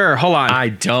pretty sure. Hold on. I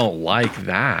don't like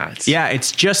that. Yeah,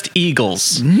 it's just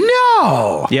Eagles.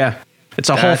 No. Yeah, it's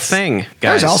a whole thing,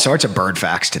 guys. There's all sorts of bird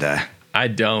facts today. I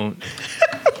don't.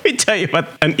 Let me tell you about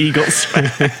an Eagles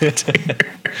fact.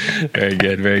 Very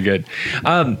good, very good.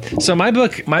 So my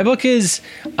book is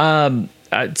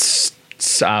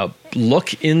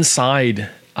look inside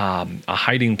a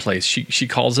hiding place. They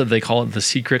call it the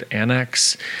secret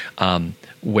annex,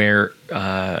 where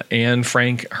Anne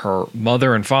Frank, her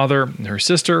mother and father, and her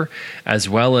sister, as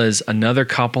well as another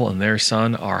couple and their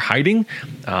son, are hiding.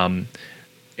 Anne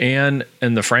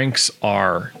and the Franks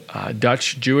are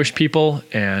Dutch Jewish people,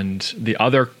 and the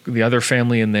other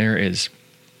family in there is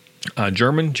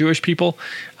German Jewish people,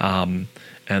 and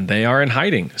they are in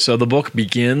hiding. So the book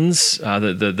begins,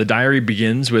 the diary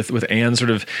begins with Anne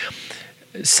sort of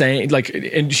saying like,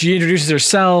 and she introduces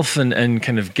herself and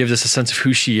kind of gives us a sense of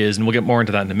who she is, and we'll get more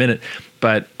into that in a minute.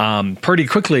 But pretty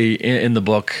quickly in the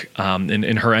book,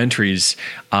 in her entries,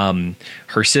 her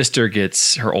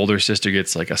older sister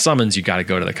gets like a summons. You got to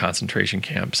go to the concentration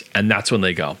camps, and that's when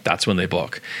they go. That's when they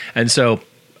book. And so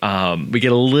we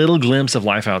get a little glimpse of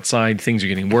life outside. Things are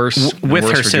getting worse with worse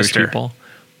her for sister. Jewish people.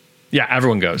 Yeah,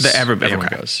 everyone goes. Everyone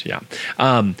okay. goes. Yeah.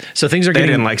 So things are They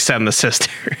getting. didn't like send the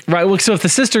sister. Right. Well, so if the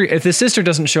sister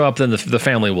doesn't show up, then the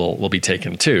family will be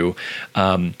taken too.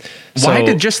 Why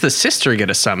did just the sister get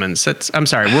a summons? I'm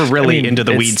sorry, we're really into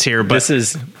the weeds here, but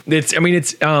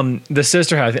the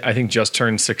sister I think just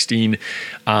turned 16,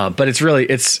 but it's really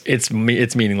it's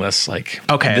meaningless. Like,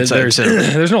 okay,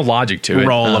 there's no logic to it.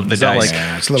 Roll of the dice. Like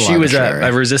it's a little she was arbitrary.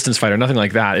 a resistance fighter, nothing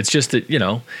like that. It's just that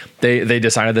they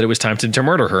decided that it was time to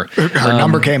murder her. Her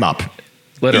number came up.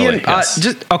 Literally. Ian,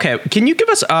 yes. okay. Can you give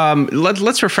us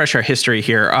let's refresh our history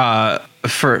here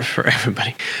for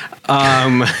everybody.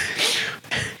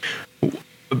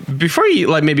 Before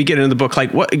you maybe get into the book, like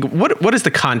what is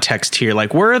the context here?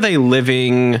 Like, where are they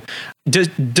living? Does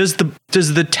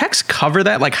the text cover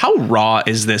that? Like, how raw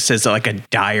is this as like a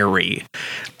diary?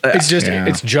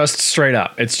 It's just straight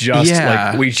up. It's just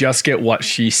like we just get what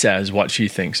she says, what she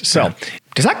thinks. So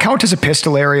does that count as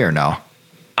epistolary or no?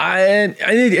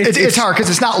 It's hard because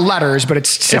it's not letters, but it's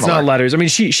similar. It's not letters. I mean,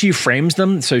 she frames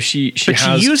them, so she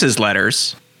uses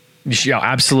letters. Yeah,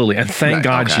 absolutely, and thank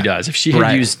God she does. If she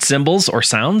had used symbols or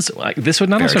sounds, like, this would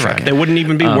not have survived. There wouldn't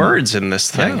even be words in this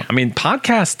thing. Yeah. I mean,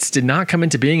 podcasts did not come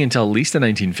into being until at least the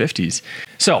 1950s.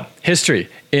 So, history.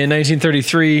 In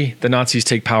 1933, the Nazis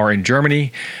take power in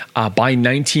Germany. By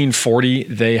 1940,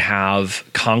 they have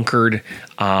conquered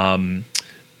Holland.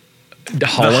 The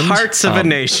hearts of a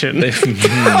nation. They've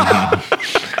stopped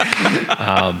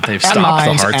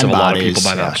the hearts of a lot of people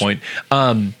by that point.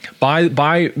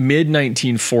 By mid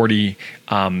 1940,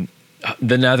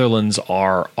 the Netherlands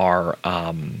are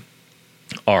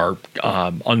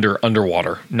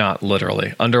underwater, not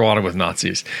literally underwater with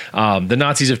Nazis. The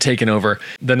Nazis have taken over.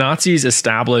 The Nazis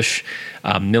establish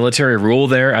military rule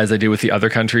there, as they do with the other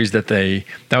countries that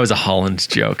was a Holland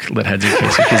joke that had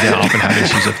because they often have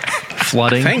issues with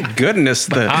flooding. Thank goodness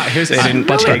they didn't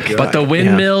take. But the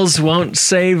windmills won't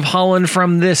save Holland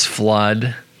from this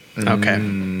flood.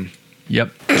 Okay.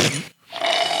 Yep.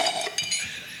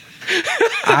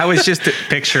 I was just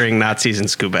picturing Nazis in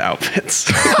scuba outfits.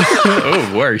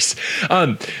 Oh, worse.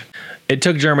 It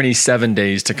took Germany 7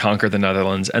 days to conquer the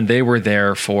Netherlands, and they were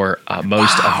there for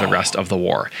most of the rest of the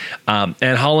war.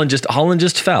 And Holland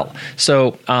just fell.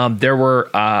 So there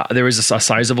was a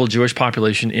sizable Jewish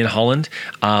population in Holland.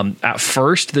 At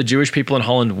first, the Jewish people in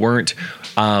Holland weren't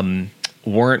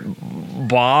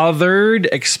bothered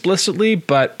explicitly,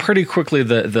 but pretty quickly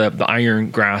the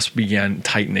iron grasp began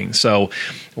tightening. So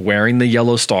wearing the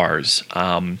yellow stars,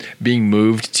 being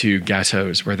moved to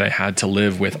ghettos where they had to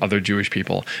live with other Jewish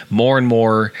people, more and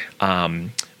more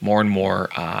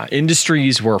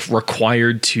industries were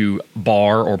required to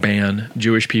bar or ban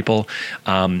Jewish people.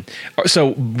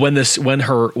 So when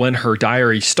her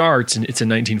diary starts, and it's in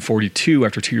 1942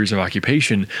 after 2 years of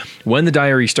occupation, when the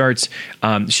diary starts,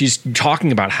 she's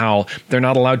talking about how they're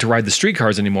not allowed to ride the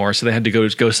streetcars anymore, so they had to go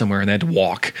somewhere and they had to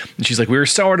walk. And she's like, we were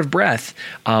so out of breath,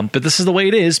 but this is the way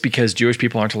it is because Jewish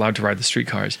people aren't allowed to ride the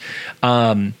streetcars.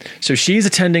 So she's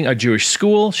attending a Jewish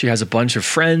school. She has a bunch of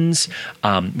friends.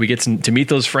 We get to meet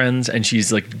those friends, and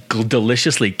she's like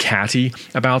deliciously catty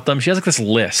about them. She has like this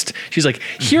list. She's like,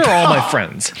 here are all my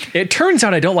friends. It turns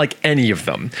out I don't like any of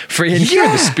them. Here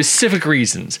are the specific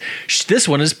reasons. This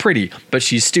one is pretty, but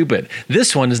she's stupid.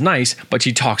 This one is nice, but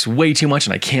she talks way too much,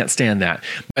 and I can't stand that.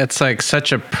 It's like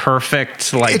such a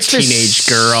perfect teenage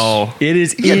girl. It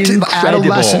is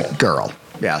incredible. Adolescent girl.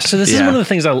 Yes. So this is one of the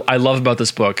things I love about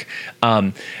this book,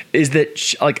 is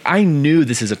that I knew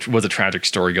this was a tragic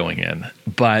story going in,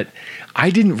 but I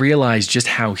didn't realize just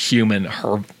how human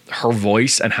her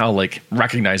voice and how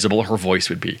recognizable her voice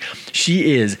would be.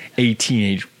 She is a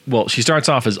teenage. Well, she starts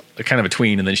off as kind of a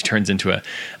tween, and then she turns into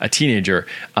a teenager.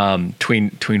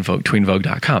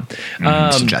 Tweenvogue.com.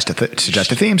 Suggest a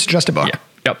theme. Suggest a book. Yeah.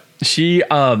 Yep. She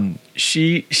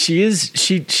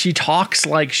talks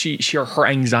like her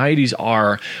anxieties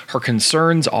are, her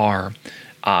concerns are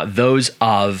those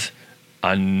of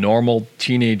a normal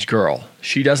teenage girl.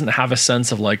 She doesn't have a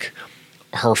sense of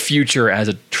her future as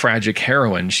a tragic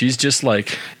heroine. She's just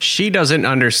like, she doesn't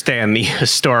understand the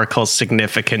historical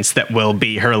significance that will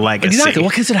be her legacy. Exactly. Well,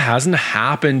 because it hasn't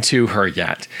happened to her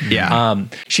yet. Yeah.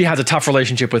 She has a tough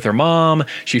relationship with her mom.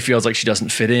 She feels like she doesn't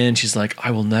fit in. She's like,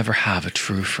 I will never have a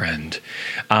true friend.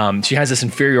 She has this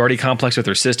inferiority complex with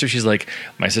her sister. She's like,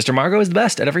 my sister Margot is the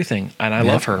best at everything, and I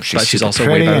love her, but she's also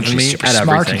way better than me at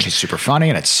everything. And she's super funny,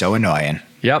 and it's so annoying.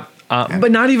 Yep.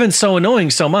 But not even so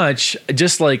annoying so much.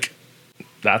 Just like,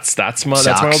 that's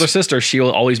my older sister. She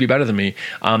will always be better than me.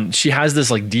 She has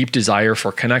this like deep desire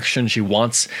for connection. She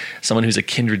wants someone who's a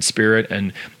kindred spirit,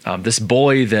 and this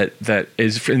boy that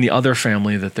is in the other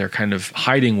family that they're kind of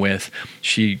hiding with.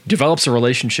 She develops a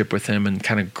relationship with him, and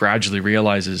kind of gradually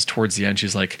realizes towards the end,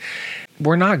 she's like,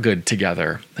 we're not good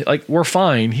together. Like, we're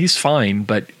fine. He's fine,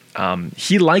 but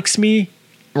he likes me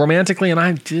romantically, and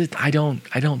I don't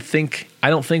think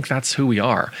that's who we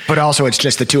are. But also, it's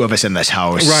just the two of us in this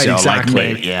house, right? So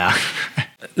exactly. Like, yeah.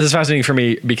 This is fascinating for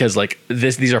me because like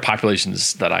these are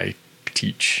populations that I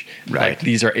teach. Right. Like,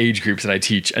 these are age groups that I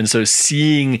teach, and so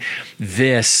seeing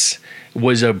this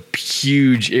was a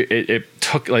huge. It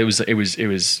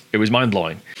was mind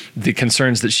blowing. The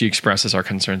concerns that she expresses are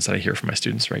concerns that I hear from my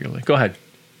students regularly. Go ahead,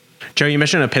 Joe. You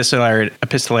mentioned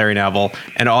epistolary novel,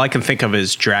 and all I can think of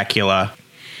is Dracula.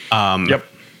 Yep.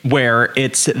 Where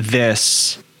it's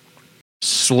this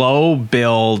slow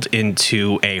build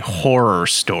into a horror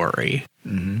story.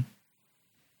 Mm-hmm.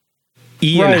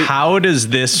 Ian, right. How does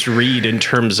this read in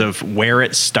terms of where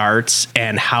it starts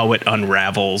and how it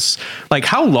unravels? Like,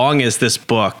 how long is this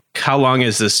book? How long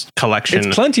is this collection?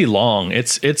 It's plenty long.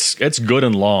 It's good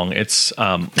and long. It's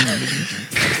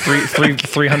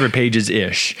 300 pages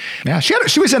ish. Yeah,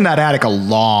 she was in that attic a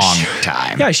long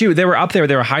time. Yeah, they were up there.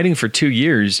 They were hiding for 2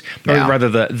 years. Yeah. Or rather,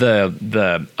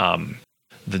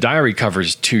 the diary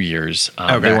covers 2 years.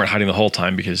 They weren't hiding the whole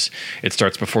time because it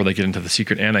starts before they get into the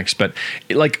secret annex. But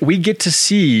like, we get to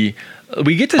see the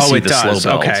slow build.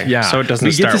 Okay. Yeah, so it doesn't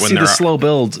we get start to when see they're the slow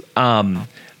build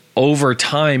over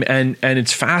time, and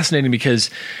it's fascinating because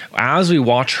as we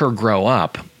watch her grow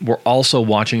up, we're also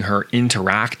watching her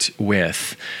interact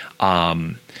with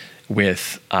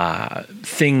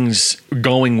things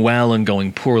going well and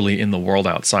going poorly in the world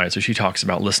outside. So she talks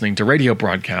about listening to radio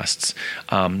broadcasts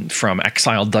from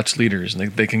exiled Dutch leaders, and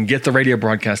they can get the radio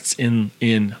broadcasts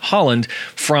in Holland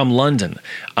from London.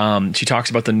 She talks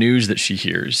about the news that she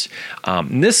hears.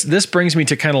 And this brings me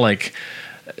to kind of like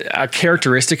a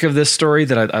characteristic of this story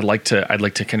that I'd like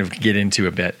to kind of get into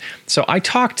a bit. So I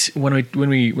talked when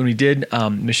we did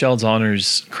Michelle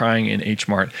Donner's Crying in H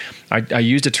Mart. I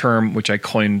used a term which I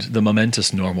coined the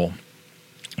momentous normal.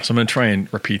 So I'm going to try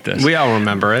and repeat this. We all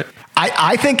remember it.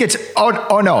 I think it's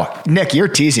oh no, Nick, you're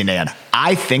teasing, man.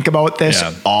 I think about this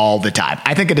all the time.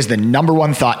 I think it is the number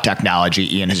one thought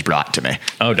technology Ian has brought to me.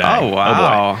 Oh, dang. Oh,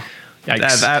 wow. Oh, boy.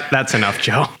 That's enough,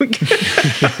 Joe. We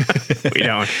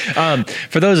don't.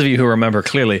 For those of you who remember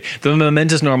clearly, the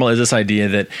momentous normal is this idea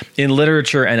that in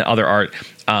literature and other art,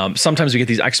 sometimes we get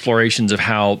these explorations of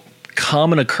how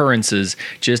common occurrences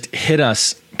just hit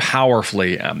us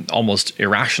powerfully, almost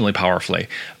irrationally powerfully,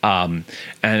 and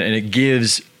it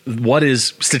gives what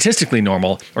is statistically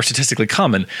normal or statistically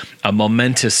common a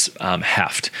momentous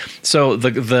heft. So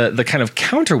the kind of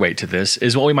counterweight to this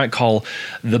is what we might call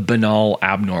the banal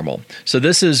abnormal. So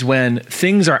this is when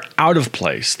things are out of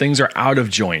place, things are out of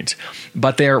joint,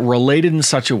 but they're related in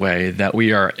such a way that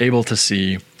we are able to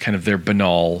see kind of their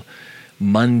banal,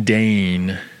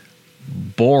 mundane,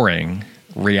 boring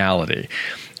reality.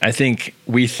 I think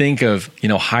we think of,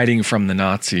 hiding from the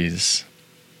Nazis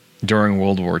during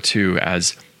World War II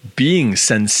as being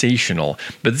sensational,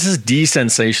 but this is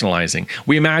desensationalizing.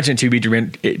 We imagine to be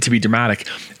dramatic,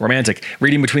 romantic.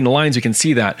 Reading between the lines, we can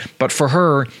see that. But for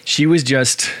her, she was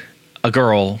just a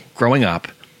girl growing up,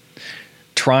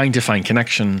 trying to find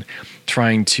connection,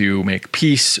 trying to make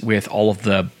peace with all of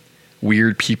the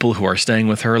weird people who are staying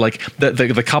with her, like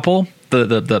the couple,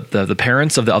 the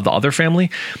parents of the other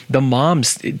family. The mom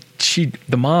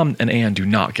and Anne do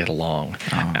not get along.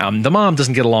 The mom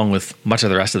doesn't get along with much of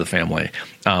the rest of the family.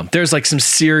 There's like some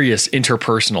serious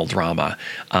interpersonal drama.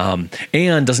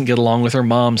 Anne doesn't get along with her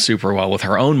mom super well, with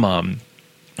her own mom.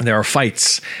 There are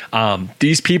fights.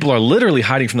 These people are literally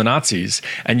hiding from the Nazis,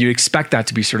 and you expect that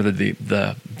to be sort of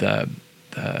the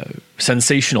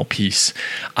sensational piece.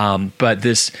 But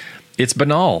it's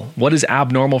banal. What is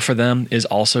abnormal for them is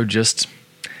also just.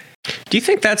 Do you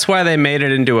think that's why they made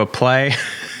it into a play?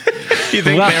 Do you think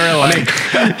they were like,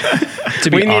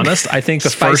 To be honest, I think the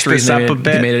first reason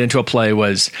they made it into a play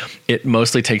was it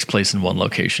mostly takes place in one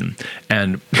location,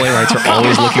 and playwrights are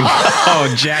always looking.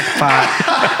 Oh, jackpot!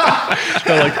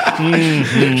 They're like,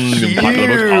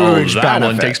 popular books. Oh, that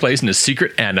one takes place in a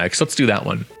secret annex. Let's do that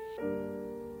one.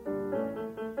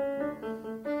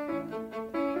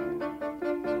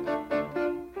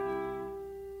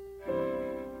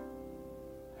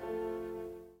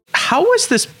 How was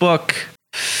this book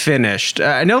finished?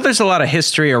 I know there's a lot of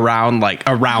history around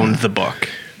the book,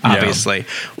 obviously.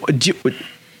 Yeah.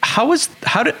 How does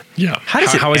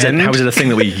it end? How is it a thing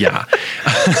that we? Yeah,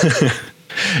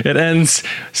 it ends.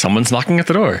 Someone's knocking at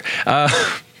the door.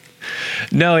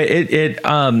 No, it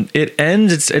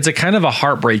ends. It's a kind of a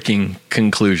heartbreaking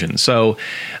conclusion. So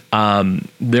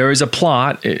there is a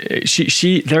plot.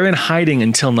 They're in hiding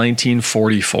until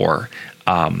 1944.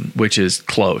 Which is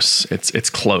close. It's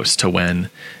close to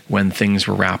when things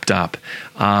were wrapped up.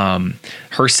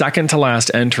 Her second to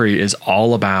last entry is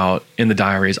all about, in the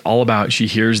diary, is all about, she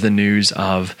hears the news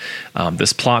of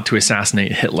this plot to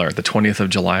assassinate Hitler, the 20th of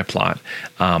July plot.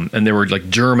 And there were like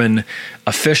German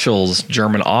officials,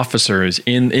 German officers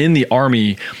in the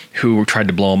army who tried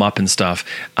to blow him up and stuff.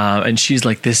 And she's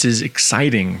like, this is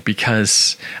exciting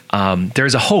because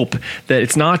there's a hope that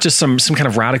it's not just some kind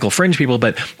of radical fringe people,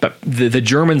 but the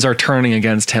Germans are turning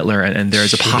against Hitler and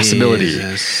there's a possibility.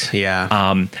 Yeah.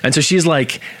 And so she's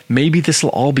like, maybe this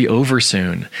will all be over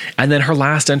soon. And then her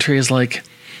last entry is like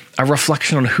a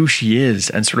reflection on who she is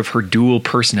and sort of her dual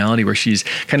personality, where she's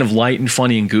kind of light and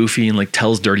funny and goofy and like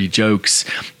tells dirty jokes,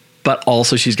 but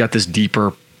also she's got this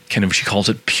deeper kind of, she calls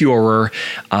it purer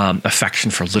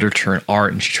affection for literature and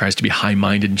art, and she tries to be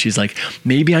high-minded, and she's like,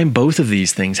 maybe I'm both of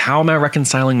these things. How am I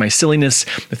reconciling my silliness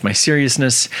with my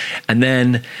seriousness? And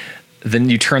then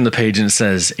you turn the page and it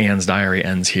says Anne's diary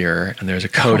ends here, and there's a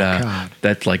coda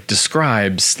that like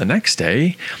describes the next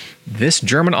day, this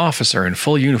German officer in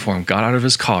full uniform got out of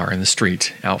his car in the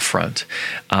street out front,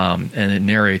 and it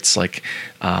narrates like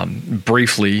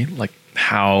briefly like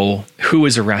who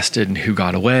was arrested and who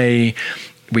got away.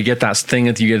 We get that thing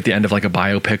that you get at the end of like a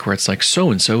biopic where it's like,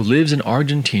 so-and-so lives in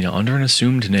Argentina under an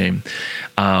assumed name.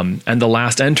 And the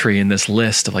last entry in this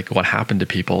list of like what happened to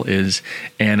people is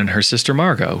Anne and her sister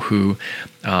Margot, who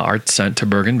are sent to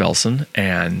Bergen-Belsen,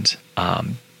 and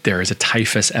there is a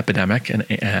typhus epidemic,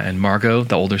 and Margot,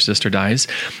 the older sister, dies.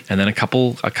 And then a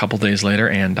couple days later,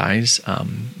 Anne dies.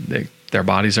 Their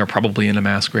bodies are probably in a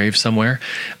mass grave somewhere.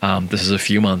 This is a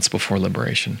few months before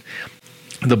liberation.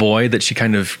 The boy that she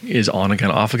kind of is on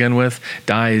again, off again with,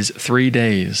 dies 3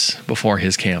 days before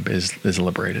his camp is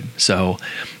liberated. So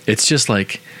it's just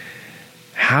like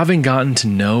having gotten to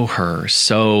know her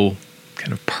so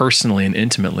kind of personally and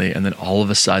intimately, and then all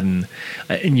of a sudden,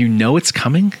 and you know it's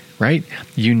coming, right?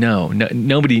 You know,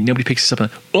 nobody picks this up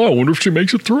and, oh, I wonder if she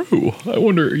makes it through. I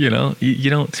wonder, you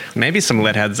don't. Maybe some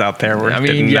lit heads out there were. I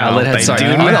mean, yeah, lit heads. Sorry,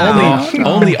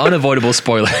 only unavoidable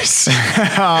spoilers. This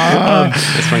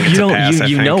one gets a pass, I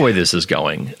think. Know where this is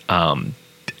going,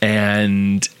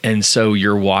 and so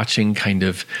you're watching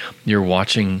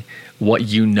what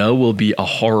you know will be a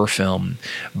horror film,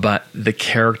 but the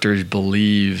characters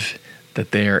believe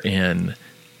that they're in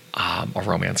a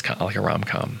romance, like a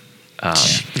rom-com.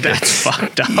 That's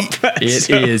fucked up. It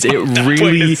is. It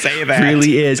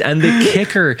really is. And the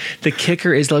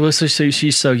kicker is like, so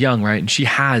she's so young, right? And she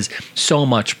has so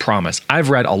much promise. I've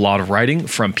read a lot of writing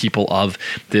from people of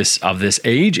this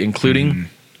age, including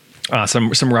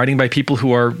some writing by people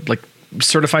who are like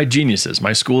certified geniuses.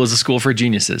 My school is a school for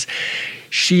geniuses.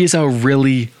 She is a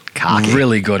really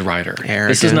good writer. Arrogant.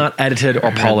 This is not edited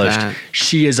or polished.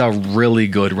 She is a really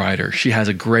good writer. She has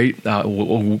a great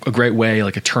way,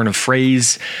 like a turn of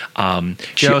phrase.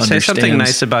 Joe, say something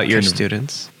nice about your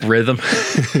students. Rhythm.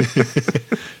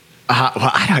 Well,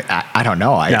 I don't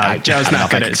know. Joe's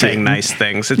not good at saying nice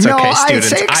things. It's okay,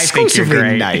 students. I think you're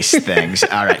great. Nice things.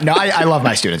 All right. No, I love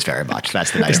my students very much.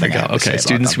 That's the nice thing. Okay,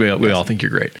 students, we all think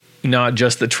you're great. Not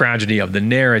just the tragedy of the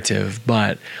narrative,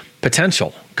 but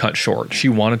potential cut short. She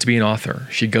wanted to be an author.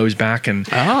 She goes back and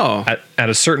at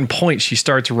a certain point, she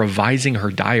starts revising her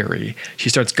diary. She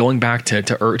starts going back to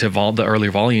the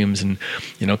earlier volumes and,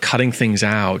 cutting things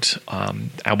out.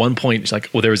 At one point, she's like,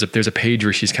 well, there's a page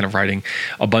where she's kind of writing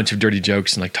a bunch of dirty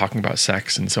jokes and like talking about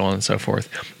sex and so on and so forth.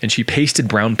 And she pasted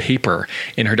brown paper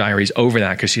in her diaries over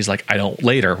that because she's like, I don't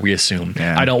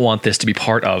want this to be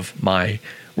part of my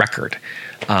record.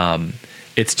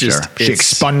 It's just she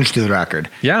expunged the record.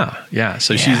 Yeah.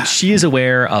 So she is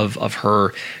aware of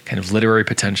her kind of literary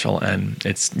potential, and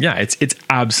it's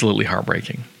absolutely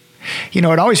heartbreaking. You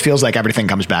know, it always feels like everything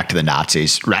comes back to the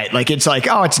Nazis, right? Like, it's like,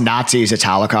 oh, it's Nazis, it's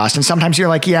Holocaust. And sometimes you're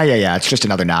like, yeah, it's just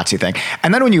another Nazi thing.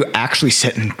 And then when you actually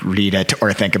sit and read it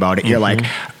or think about it, you're like,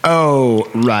 oh,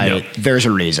 right, there's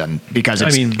a reason. Because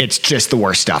it's just the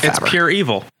worst stuff ever. It's pure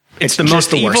evil. It's the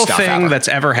most evil thing that's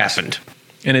ever happened.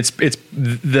 And it's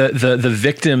the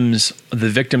victims. The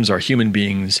victims are human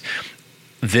beings.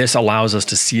 This allows us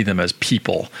to see them as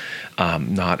people,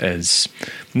 not as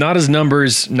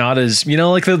numbers, not as, you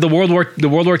know, like the World War II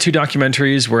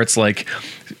documentaries where it's like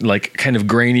kind of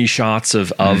grainy shots of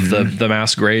the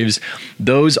mass graves.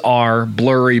 Those are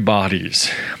blurry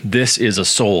bodies. This is a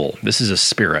soul. This is a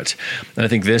spirit. And I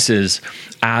think this is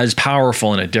as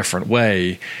powerful in a different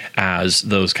way as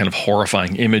those kind of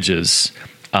horrifying images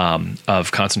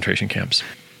of concentration camps.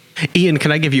 Ian,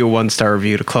 can I give you a 1-star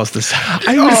review to close this out?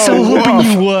 I was so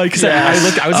hoping you would, because I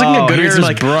was looking at Goodreads and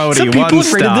like, Brody, some people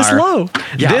have rated this low.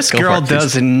 Yeah, this girl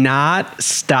does not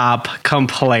stop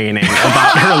complaining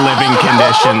about her living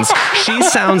conditions. She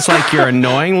sounds like your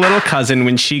annoying little cousin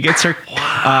when she gets her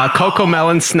Coco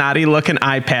Melon snotty looking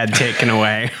iPad taken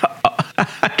away.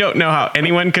 I don't know how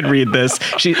anyone could read this.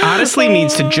 She honestly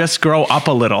needs to just grow up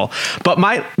a little. But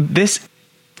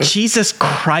Jesus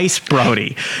Christ,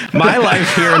 Brody. My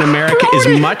life here in America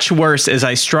is much worse as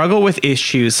I struggle with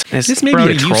issues. Is this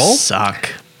maybe a troll? You suck.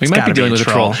 We might be dealing with a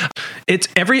troll. It's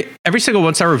every single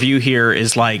 1-star review here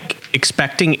is like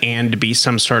expecting Anne to be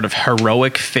some sort of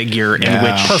heroic figure in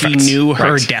which she knew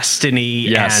her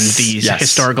destiny and these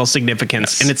historical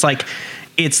significance. Yes. And it's like,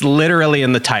 it's literally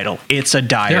in the title. It's a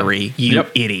diary, you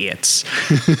idiots.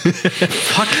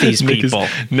 Fuck these people.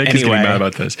 Nick is getting mad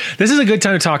about this. This is a good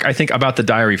time to talk, I think, about the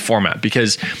diary format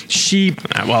because this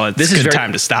is a good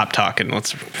time to stop talking.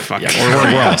 Let's fucking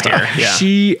we're almost here. Yeah.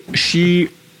 She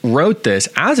wrote this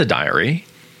as a diary.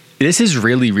 This is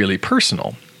really, really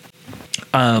personal.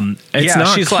 It's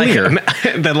not she's clear.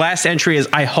 Like, the last entry is,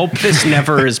 I hope this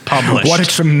never is published. What a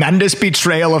tremendous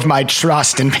betrayal of my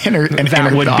trust and inner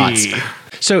thoughts.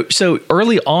 So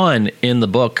early on in the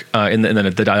book, in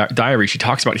the diary, she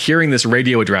talks about hearing this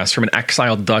radio address from an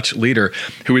exiled Dutch leader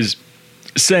who is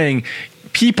saying,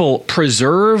 people,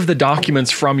 preserve the documents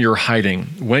from your hiding.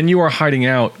 When you are hiding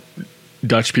out,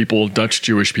 Dutch people, Dutch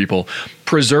Jewish people,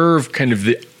 preserve kind of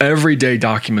the everyday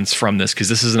documents from this because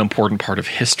this is an important part of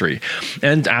history.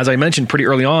 And as I mentioned pretty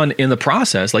early on in the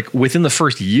process, like within the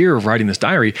first year of writing this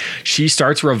diary, she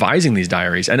starts revising these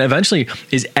diaries and eventually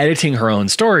is editing her own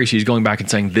story. She's going back and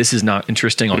saying, this is not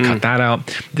interesting, I'll cut that out.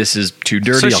 This is too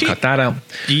dirty, I'll cut that out.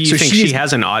 Do you think she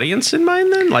has an audience in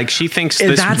mind then? Like she thinks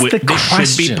this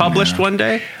should be published one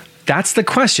day? That's the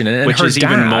question. And which is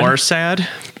even more sad.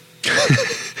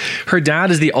 Her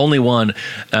dad is the only one.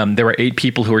 There were 8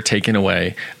 people who were taken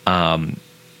away.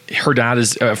 Her dad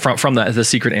is from the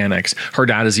secret annex. Her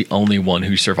dad is the only one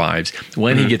who survives.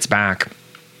 When he gets back,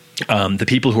 the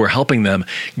people who are helping them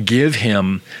give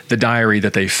him the diary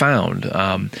that they found.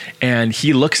 And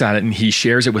he looks at it and he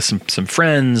shares it with some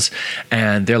friends.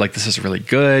 And they're like, this is really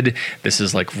good. This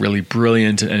is like really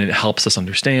brilliant. And it helps us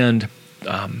understand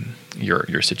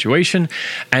your situation.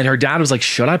 And her dad was like,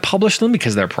 should I publish them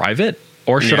because they're private?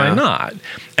 Or should I not?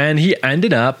 And he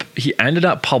ended up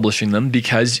publishing them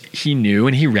because he knew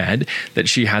and he read that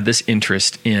she had this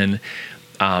interest in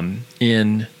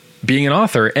being an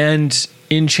author and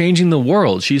in changing the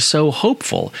world. She's so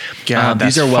hopeful. Yeah,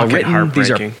 these are well written.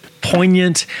 These are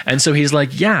poignant. And so he's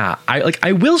like, yeah,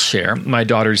 I will share my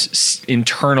daughter's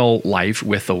internal life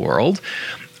with the world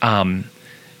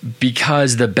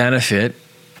because the benefit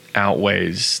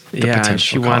outweighs the potential.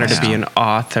 She wanted to be an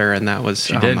author, and that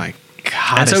was my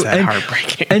God, is that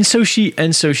heartbreaking. And so she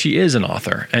is an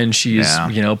author, and she's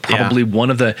probably one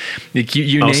of the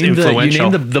you name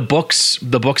the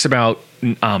books about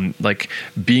like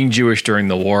being Jewish during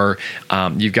the war.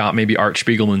 You've got maybe Art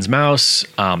Spiegelman's Mouse.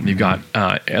 You've got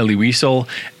Elie Wiesel.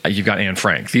 You've got Anne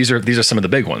Frank. These are some of the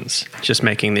big ones. Just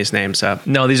making these names up.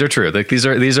 No, these are true. Like these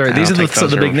are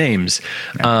the big names.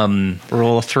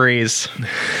 Rule of threes.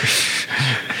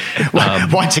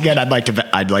 Once again, I'd like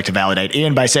to validate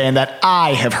Ian by saying that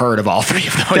I have heard of all 3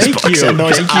 of those books. And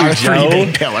those are 3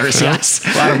 big pillars. Yes,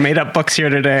 a lot of made up books here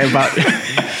today about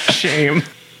shame.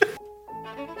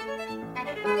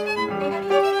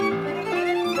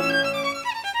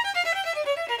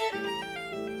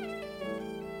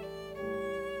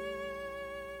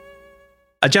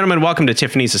 Gentlemen, welcome to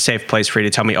Tiffany's, a safe place for you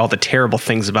to tell me all the terrible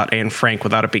things about Anne Frank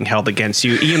without it being held against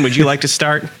you. Ian, would you like to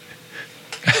start?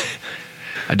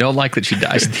 I don't like that she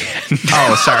dies at the end.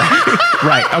 Oh, sorry.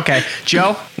 Right. Okay.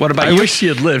 Joe, what about you? I wish she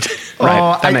had lived.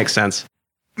 Right. That makes sense.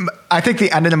 I think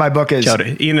the ending of my book is...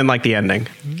 Ian didn't like the ending.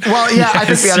 Well, yeah, I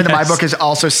think the ending of my book is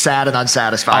also sad and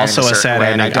unsatisfying. Also a sad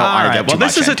ending. I don't want to get too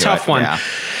this much is a into tough it. one. Yeah.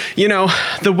 You know,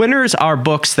 the winners are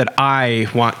books that I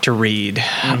want to read.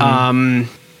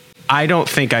 I don't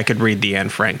think I could read the Anne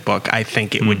Frank book. I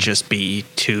think it would just be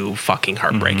too fucking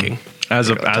heartbreaking. As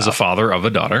a father of a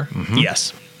daughter.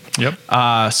 Yes. Yep.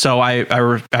 So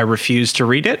I refuse to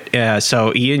read it.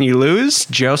 So Ian, you lose.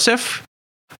 Joseph,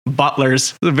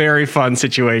 Butler's very fun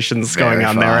situations going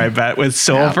on there, I bet, with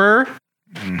Silver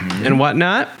and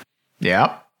whatnot.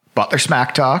 Yep. Butler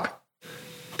smack talk.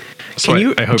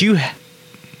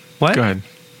 What? Go ahead.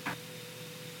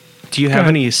 Do you have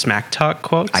any smack talk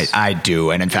quotes? I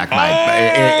do, and in fact,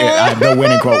 the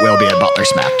winning quote will be a Butler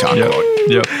smack talk quote.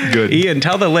 Yep, good. Ian,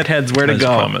 tell the lit heads where to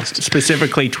go. Promised.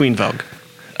 Specifically, Tween Vogue.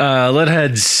 Lit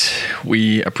heads,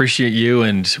 we appreciate you,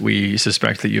 and we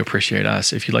suspect that you appreciate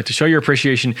us. If you'd like to show your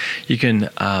appreciation, you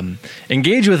can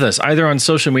engage with us either on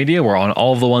social media. We're on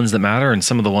all of the ones that matter and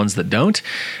some of the ones that don't.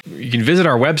 You can visit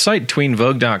our website,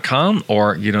 tweenvogue.com,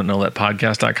 or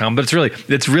youdonttknowletpodcast.com. But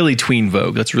it's really Tween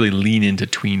Vogue. Let's really lean into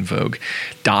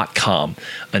tweenvogue.com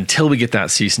until we get that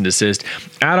cease and desist.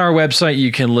 At our website,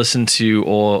 you can listen to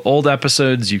old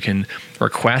episodes. You can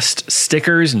request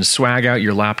stickers and swag out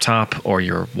your laptop or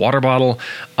your water bottle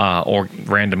or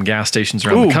random gas stations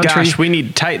around the country. Gosh, we need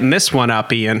to tighten this one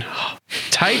up, Ian.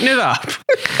 Tighten it up.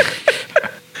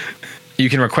 You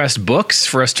can request books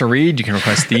for us to read. You can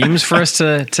request themes for us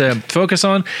to focus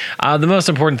on. The most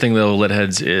important thing, though,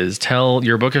 Litheads, is tell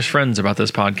your bookish friends about this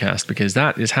podcast, because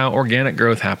that is how organic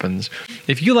growth happens.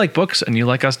 If you like books and you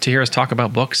like us to hear us talk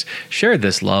about books, share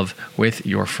this love with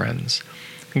your friends.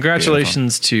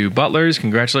 Congratulations to Butlers.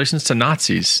 Congratulations to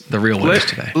Nazis, the real winners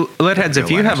today. Litheads,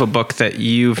 if you have a book that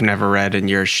you've never read and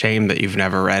you're ashamed that you've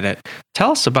never read it,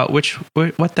 tell us about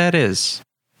what that is.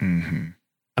 I'm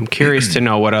curious to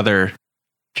know what other...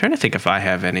 Trying to think if I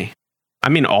have any. I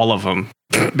mean, all of them.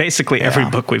 Basically, every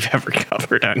book we've ever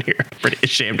covered on here. Pretty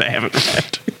ashamed I haven't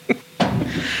read.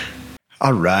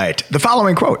 All right. The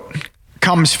following quote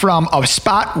comes from a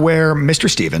spot where Mr.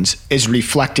 Stevens is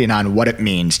reflecting on what it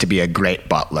means to be a great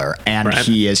butler. And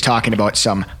he is talking about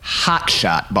some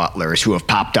hotshot butlers who have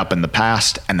popped up in the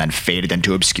past and then faded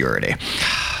into obscurity.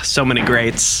 So many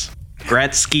greats.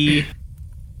 Gretzky,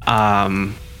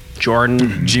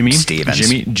 Jordan, Jimmy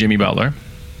Stevens. Jimmy Butler.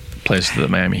 Plays for the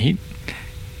Miami Heat.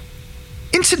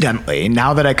 Incidentally,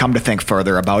 now that I come to think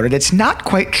further about it, it's not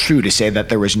quite true to say that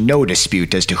there was no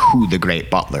dispute as to who the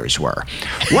great butlers were.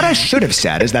 What I should have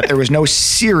said is that there was no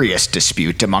serious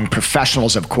dispute among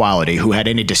professionals of quality who had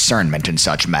any discernment in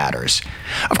such matters.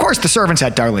 Of course, the servants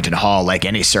at Darlington Hall, like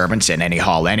any servants in any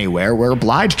hall anywhere, were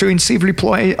obliged to receive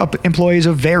employees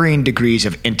of varying degrees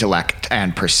of intellect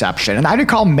and perception, and I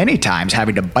recall many times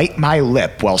having to bite my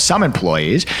lip while some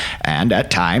employees, and at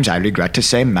times, I regret to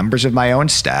say, members of my own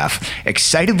staff,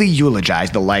 excitedly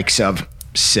eulogized the likes of,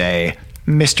 say,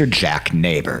 Mr. Jack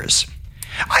Neighbors.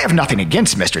 I have nothing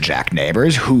against Mr. Jack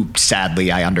Neighbors, who, sadly,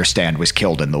 I understand was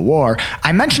killed in the war.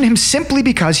 I mention him simply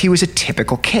because he was a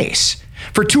typical case.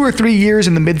 For 2 or 3 years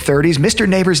in the mid-30s, Mr.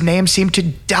 Neighbors' name seemed to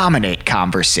dominate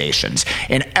conversations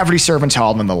in every servant's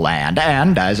hall in the land,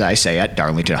 and, as I say at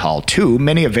Darlington Hall too,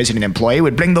 many a visiting employee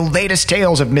would bring the latest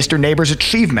tales of Mr. Neighbors'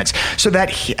 achievements, so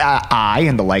that I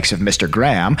and the likes of Mr.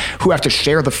 Graham, who have to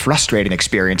share the frustrating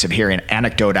experience of hearing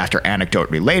anecdote after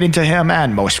anecdote relating to him,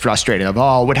 and most frustrating of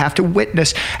all, would have to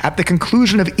witness at the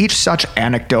conclusion of each such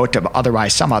anecdote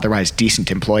of some otherwise decent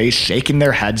employees shaking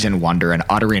their heads in wonder and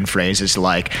uttering phrases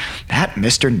like, "That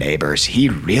Mr. Neighbors, he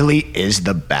really is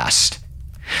the best."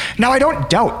 Now, I don't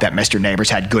doubt that Mr. Neighbors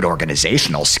had good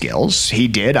organizational skills. He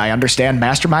did, I understand,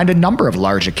 mastermind a number of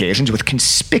large occasions with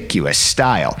conspicuous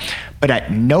style. But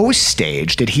at no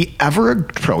stage did he ever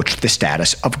approach the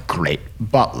status of great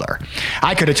butler.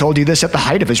 I could have told you this at the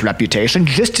height of his reputation,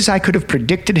 just as I could have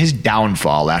predicted his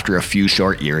downfall after a few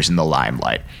short years in the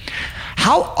limelight.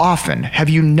 How often have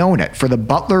you known it for the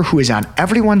butler who is on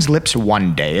everyone's lips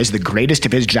one day as the greatest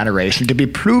of his generation to be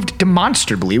proved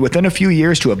demonstrably within a few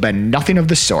years to have been nothing of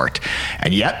the sort?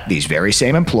 And yet, these very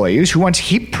same employees who once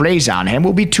heaped praise on him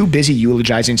will be too busy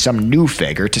eulogizing some new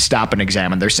figure to stop and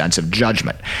examine their sense of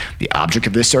judgment. The object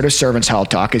of this sort of servants' hall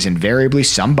talk is invariably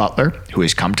some butler who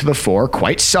has come to the fore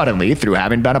quite suddenly through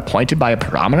having been appointed by a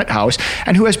prominent house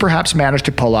and who has perhaps managed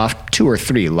to pull off 2 or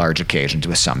 3 large occasions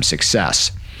with some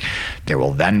success. There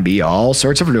will then be all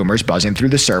sorts of rumors buzzing through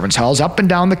the servants' halls up and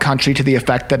down the country to the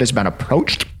effect that has been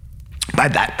approached by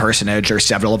that personage or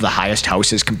several of the highest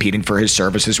houses competing for his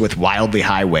services with wildly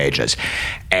high wages.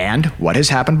 And what has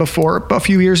happened before a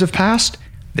few years have passed?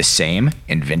 the same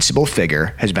invincible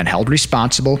figure has been held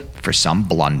responsible for some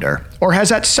blunder, or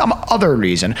has at some other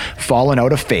reason fallen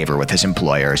out of favor with his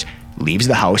employers, leaves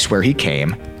the house where he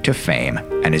came to fame,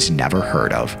 and is never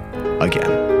heard of again.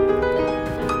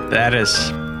 That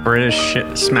is British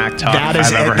smack talk That if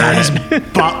is I've ever That heard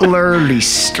is Butler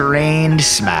restrained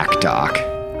smack talk.